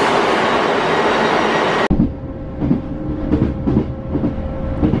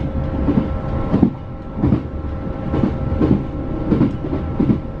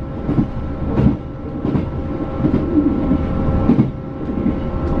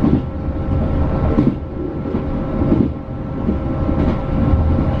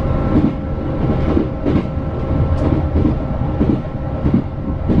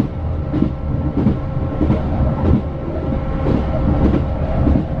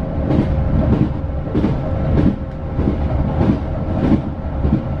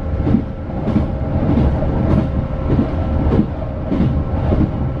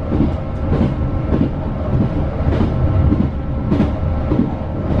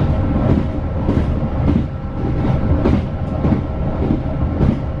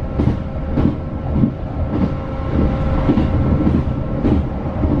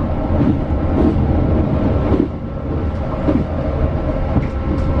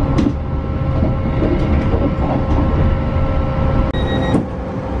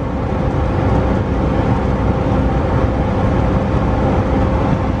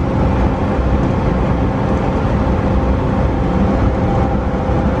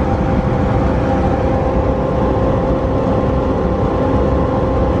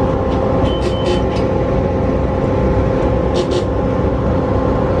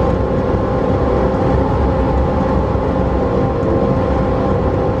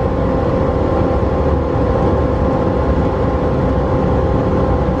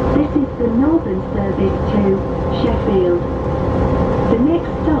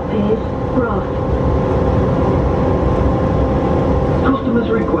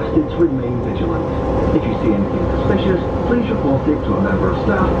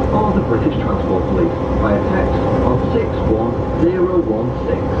 for police via text on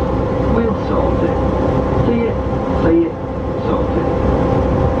 61016. We'll sort it. See it, say it, sort it.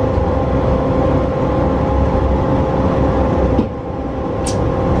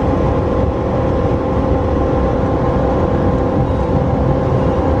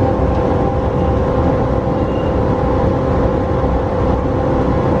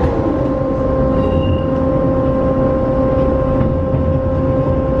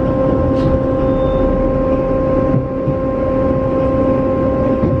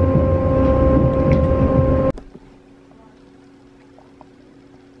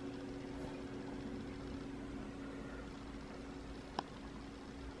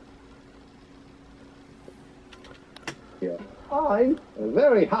 I'm a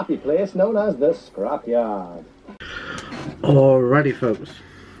very happy place known as the Scrapyard. Alrighty folks,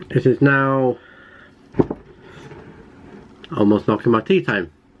 it is now almost knocking my tea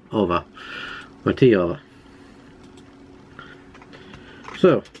time over, my tea over.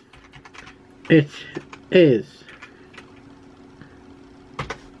 So, it is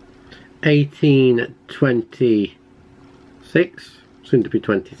 18:26, soon to be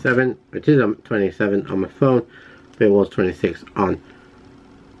 27. It is on 27 on my phone, but it was 26 on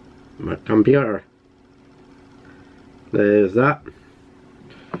my computer. There's that.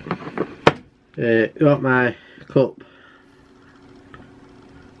 Got my cup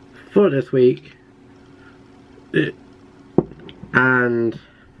for this week, and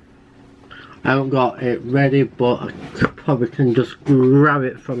I haven't got it ready, but I probably can just grab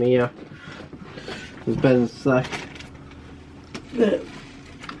it from here. There's Ben's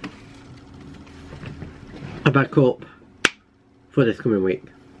a backup for this coming week.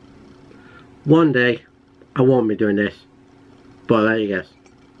 One day I won't be doing this, but I'll let you guess,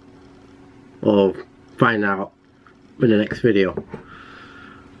 or find out in the next video.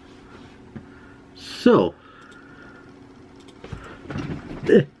 So,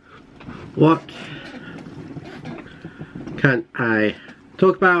 what can I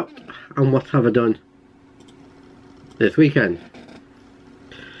talk about, and what have I done this weekend?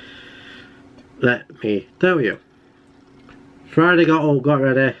 Let me tell you. Friday got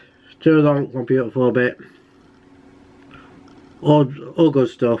ready, stood on computer for a bit, all good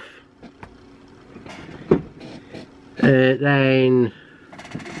stuff. Then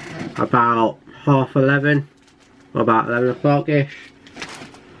about 11:30, or about 11 o'clock ish,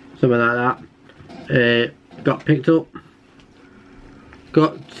 something like that, got picked up,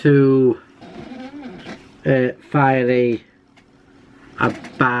 got to Filey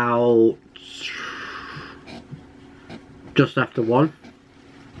about just after 1.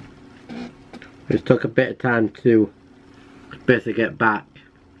 It took a bit of time to basically get back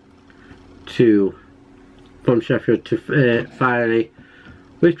from Sheffield to Filey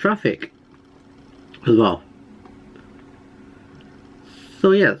with traffic as well.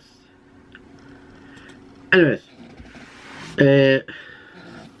 So yes. Anyways,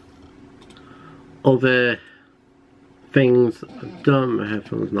 other things I've done. My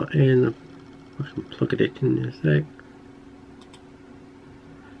headphones not in. I can plug it in a sec.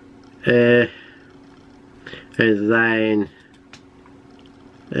 And then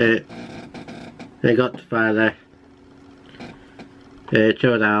I got to Filey,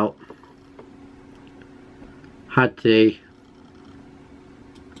 chilled out, had tea,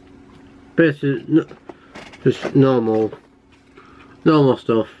 basically just normal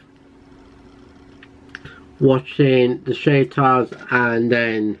stuff, watching the Staytards, and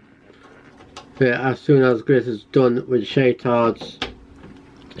then as soon as Grace is done with Staytards,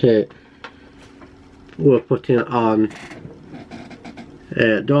 we're putting on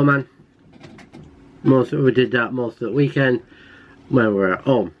Doorman. We did that most of the weekend when we were at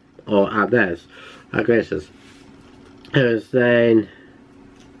home, or at theirs, at Grace's. It was then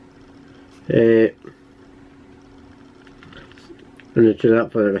and then chill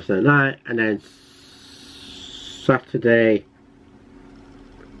out for the rest of the night, and then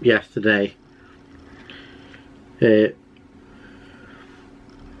yesterday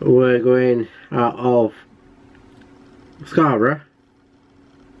we're going out of Scarborough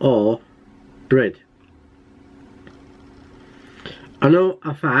or Brid. I know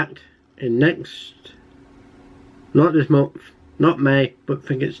a fact, in next, not this month, not May, but I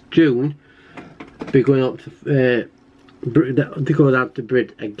think it's June, we're going up to go down to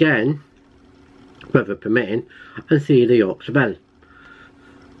Brid again, weather permitting, and see the Yorkshire Belle.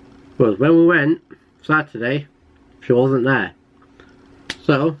 Because when we went Saturday, she wasn't there.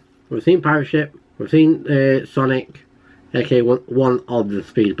 So we've seen Pirate Ship, we've seen Sonic, aka one of the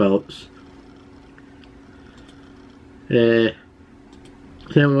speedboats.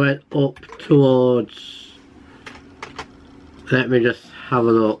 Then we went up towards, let me just have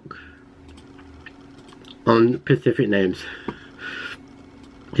a look on Pacific names.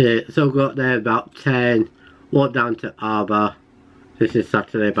 Okay, so we got there about 10, walked down to Harbour. This is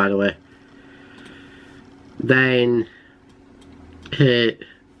Saturday, by the way. Then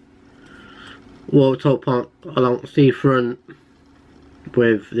walked up along Seafront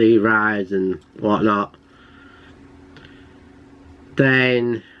with the rides and whatnot.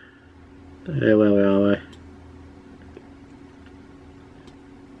 Then where are we?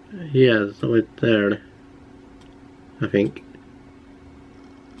 Yeah, somewhere there, I think.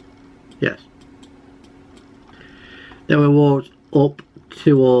 Yes. Then we walked up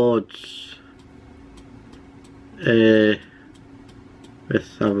towards let's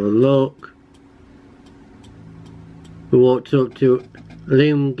have a look. We walked up to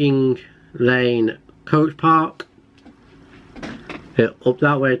Limging Lane Coach Park. Up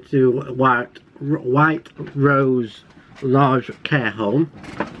that way to White Rose Large Care Home.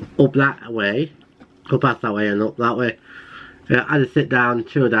 Up that way. Up past that way and up that way. I had to sit down,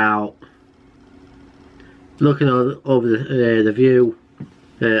 chilled out, looking over the view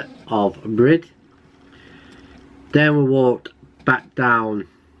of Brid. Then we walked back down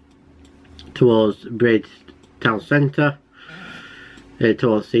towards Bridlington Town Centre,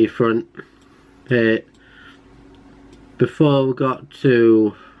 towards Seafront. Before we got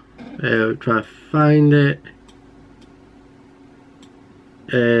to try to find it,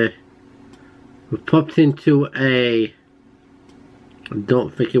 we popped into a, I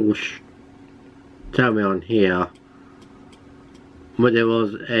don't think it will tell me on here, but there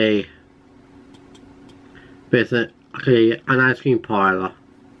was a basically an ice cream parlour.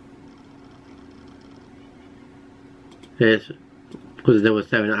 Yes, because they were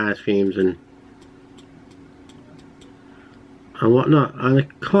selling ice creams and whatnot, and I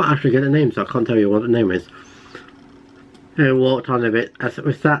can't actually get the name, so I can't tell you what the name is. I walked on a bit as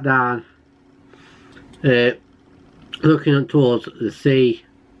we sat down, looking towards the sea,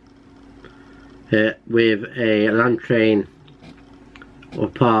 with a land train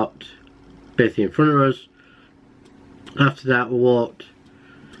parked basically in front of us. After that we walked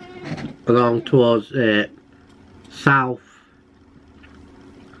along towards south,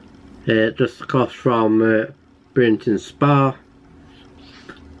 just across from Bridlington Spa /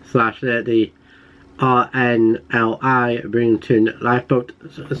 the RNLI Bridlington Lifeboat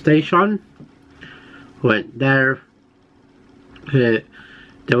Station. Went there. Then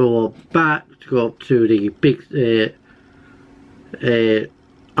we walked back to go up to the big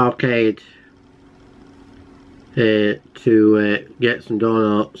arcade to get some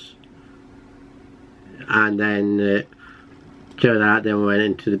donuts, and then after that then we went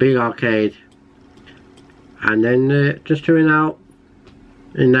into the big arcade, and then just chilling out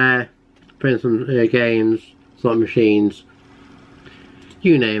in there, playing some games, slot machines,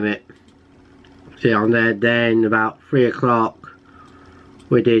 you name it. See on there. Then about 3 o'clock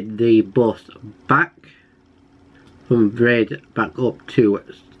we did the bus back from Brid back up to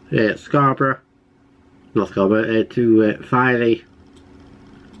Scarborough, not Scarborough, to Filey.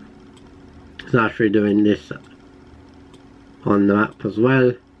 It's actually doing this on the map as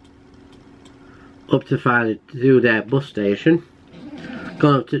well. Up to Filey to do their bus station.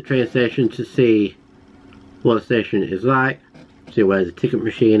 Gone up to the train station to see what the station is like, see where the ticket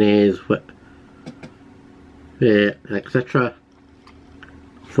machine is, etc.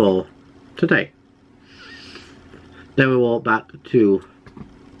 for today. Then we walk back to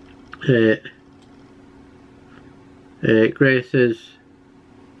Grace's,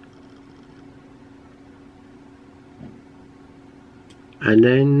 and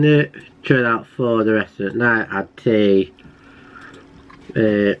then chill out for the rest of the night. Had tea,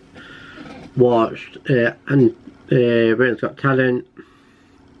 watched and Britain's Got Talent,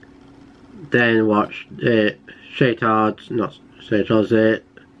 then watched Staytards, not Staytards,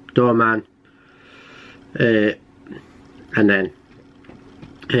 Doorman, and then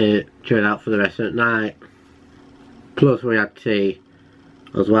chilled out for the rest of the night. Plus we had tea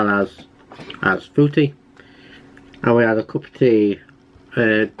as well as fruity, and we had a cup of tea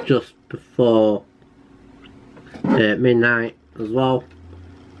just before midnight as well.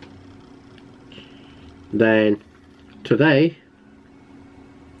 Then today,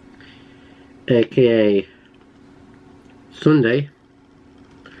 aka Sunday,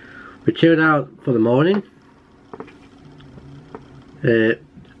 we chilled out for the morning,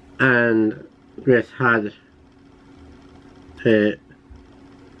 and Grace had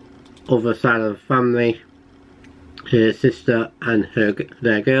other side of the family, her sister and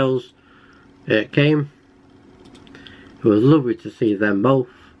their girls came, It was lovely to see them both,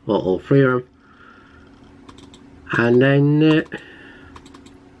 or all three of them. And then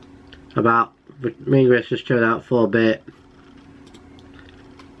me and Grace just chilled out for a bit,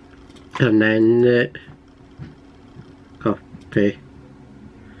 and then coffee,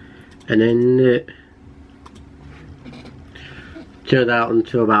 and then chilled out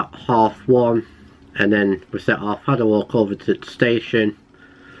until about 1:30, and then we set off, had a walk over to the station,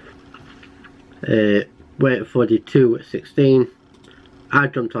 waited for the 2:16. I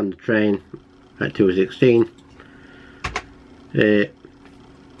jumped on the train at 2:16,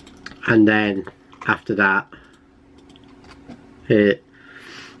 and then after that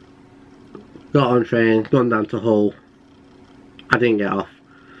got on train, gone down to Hull. I didn't get off.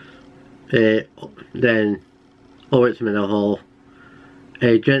 Then over to Middle Hull.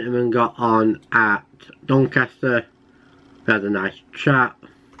 A gentleman got on at Doncaster. We had a nice chat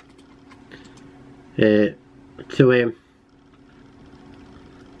to him,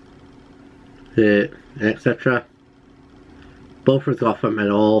 etc. Both of us got off at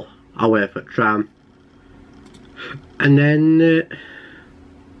Middle Hull. I waited for tram, and then the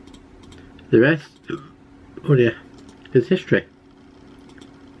rest, oh dear, is history.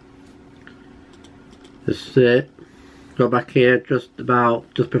 Just got back here just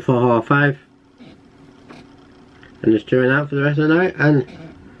before 5:30, and just chilling out for the rest of the night and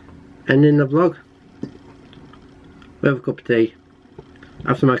ending the vlog with a cup of tea.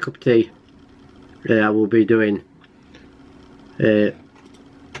 After my cup of tea, I will be doing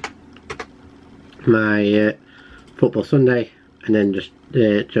my football Sunday, and then just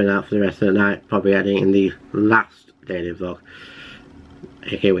chilling out for the rest of the night, probably editing the last daily vlog,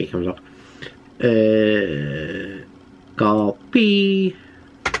 aka weekend vlog. Copy,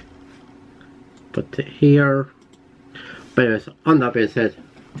 put it here. But anyways, on that being said,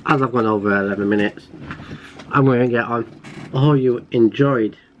 as I've gone over 11 minutes, I'm going to get on. I hope you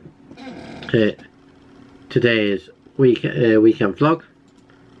enjoyed today's weekend vlog.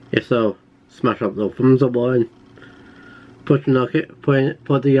 If so, smash up the thumbs up button, put the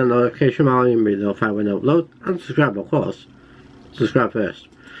notification bell on, be notified when I upload, and subscribe, of course. Subscribe first.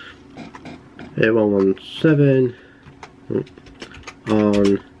 117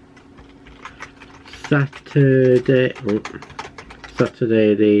 on Saturday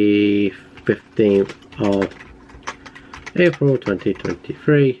the 15th of April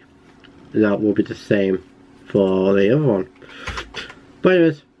 2023. That will be the same for the other one. But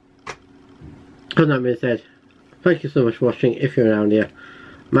anyways, with that being said, thank you so much for watching. If you're around here,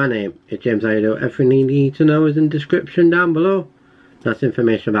 my name is James Ido. Everything you need to know is in the description down below. That's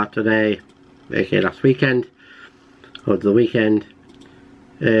information about today, aka last weekend, or the weekend,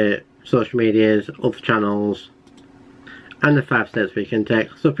 social medias, other channels, and the 5 steps we can take.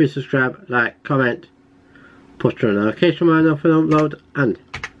 So please subscribe, like, comment, put your notification on off and upload, and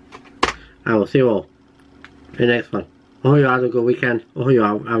I will see you all in the next one. I hope you had a good weekend. I hope you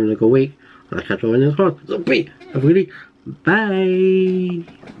are having a good week. And I'll catch you in this one. So be everybody. Bye.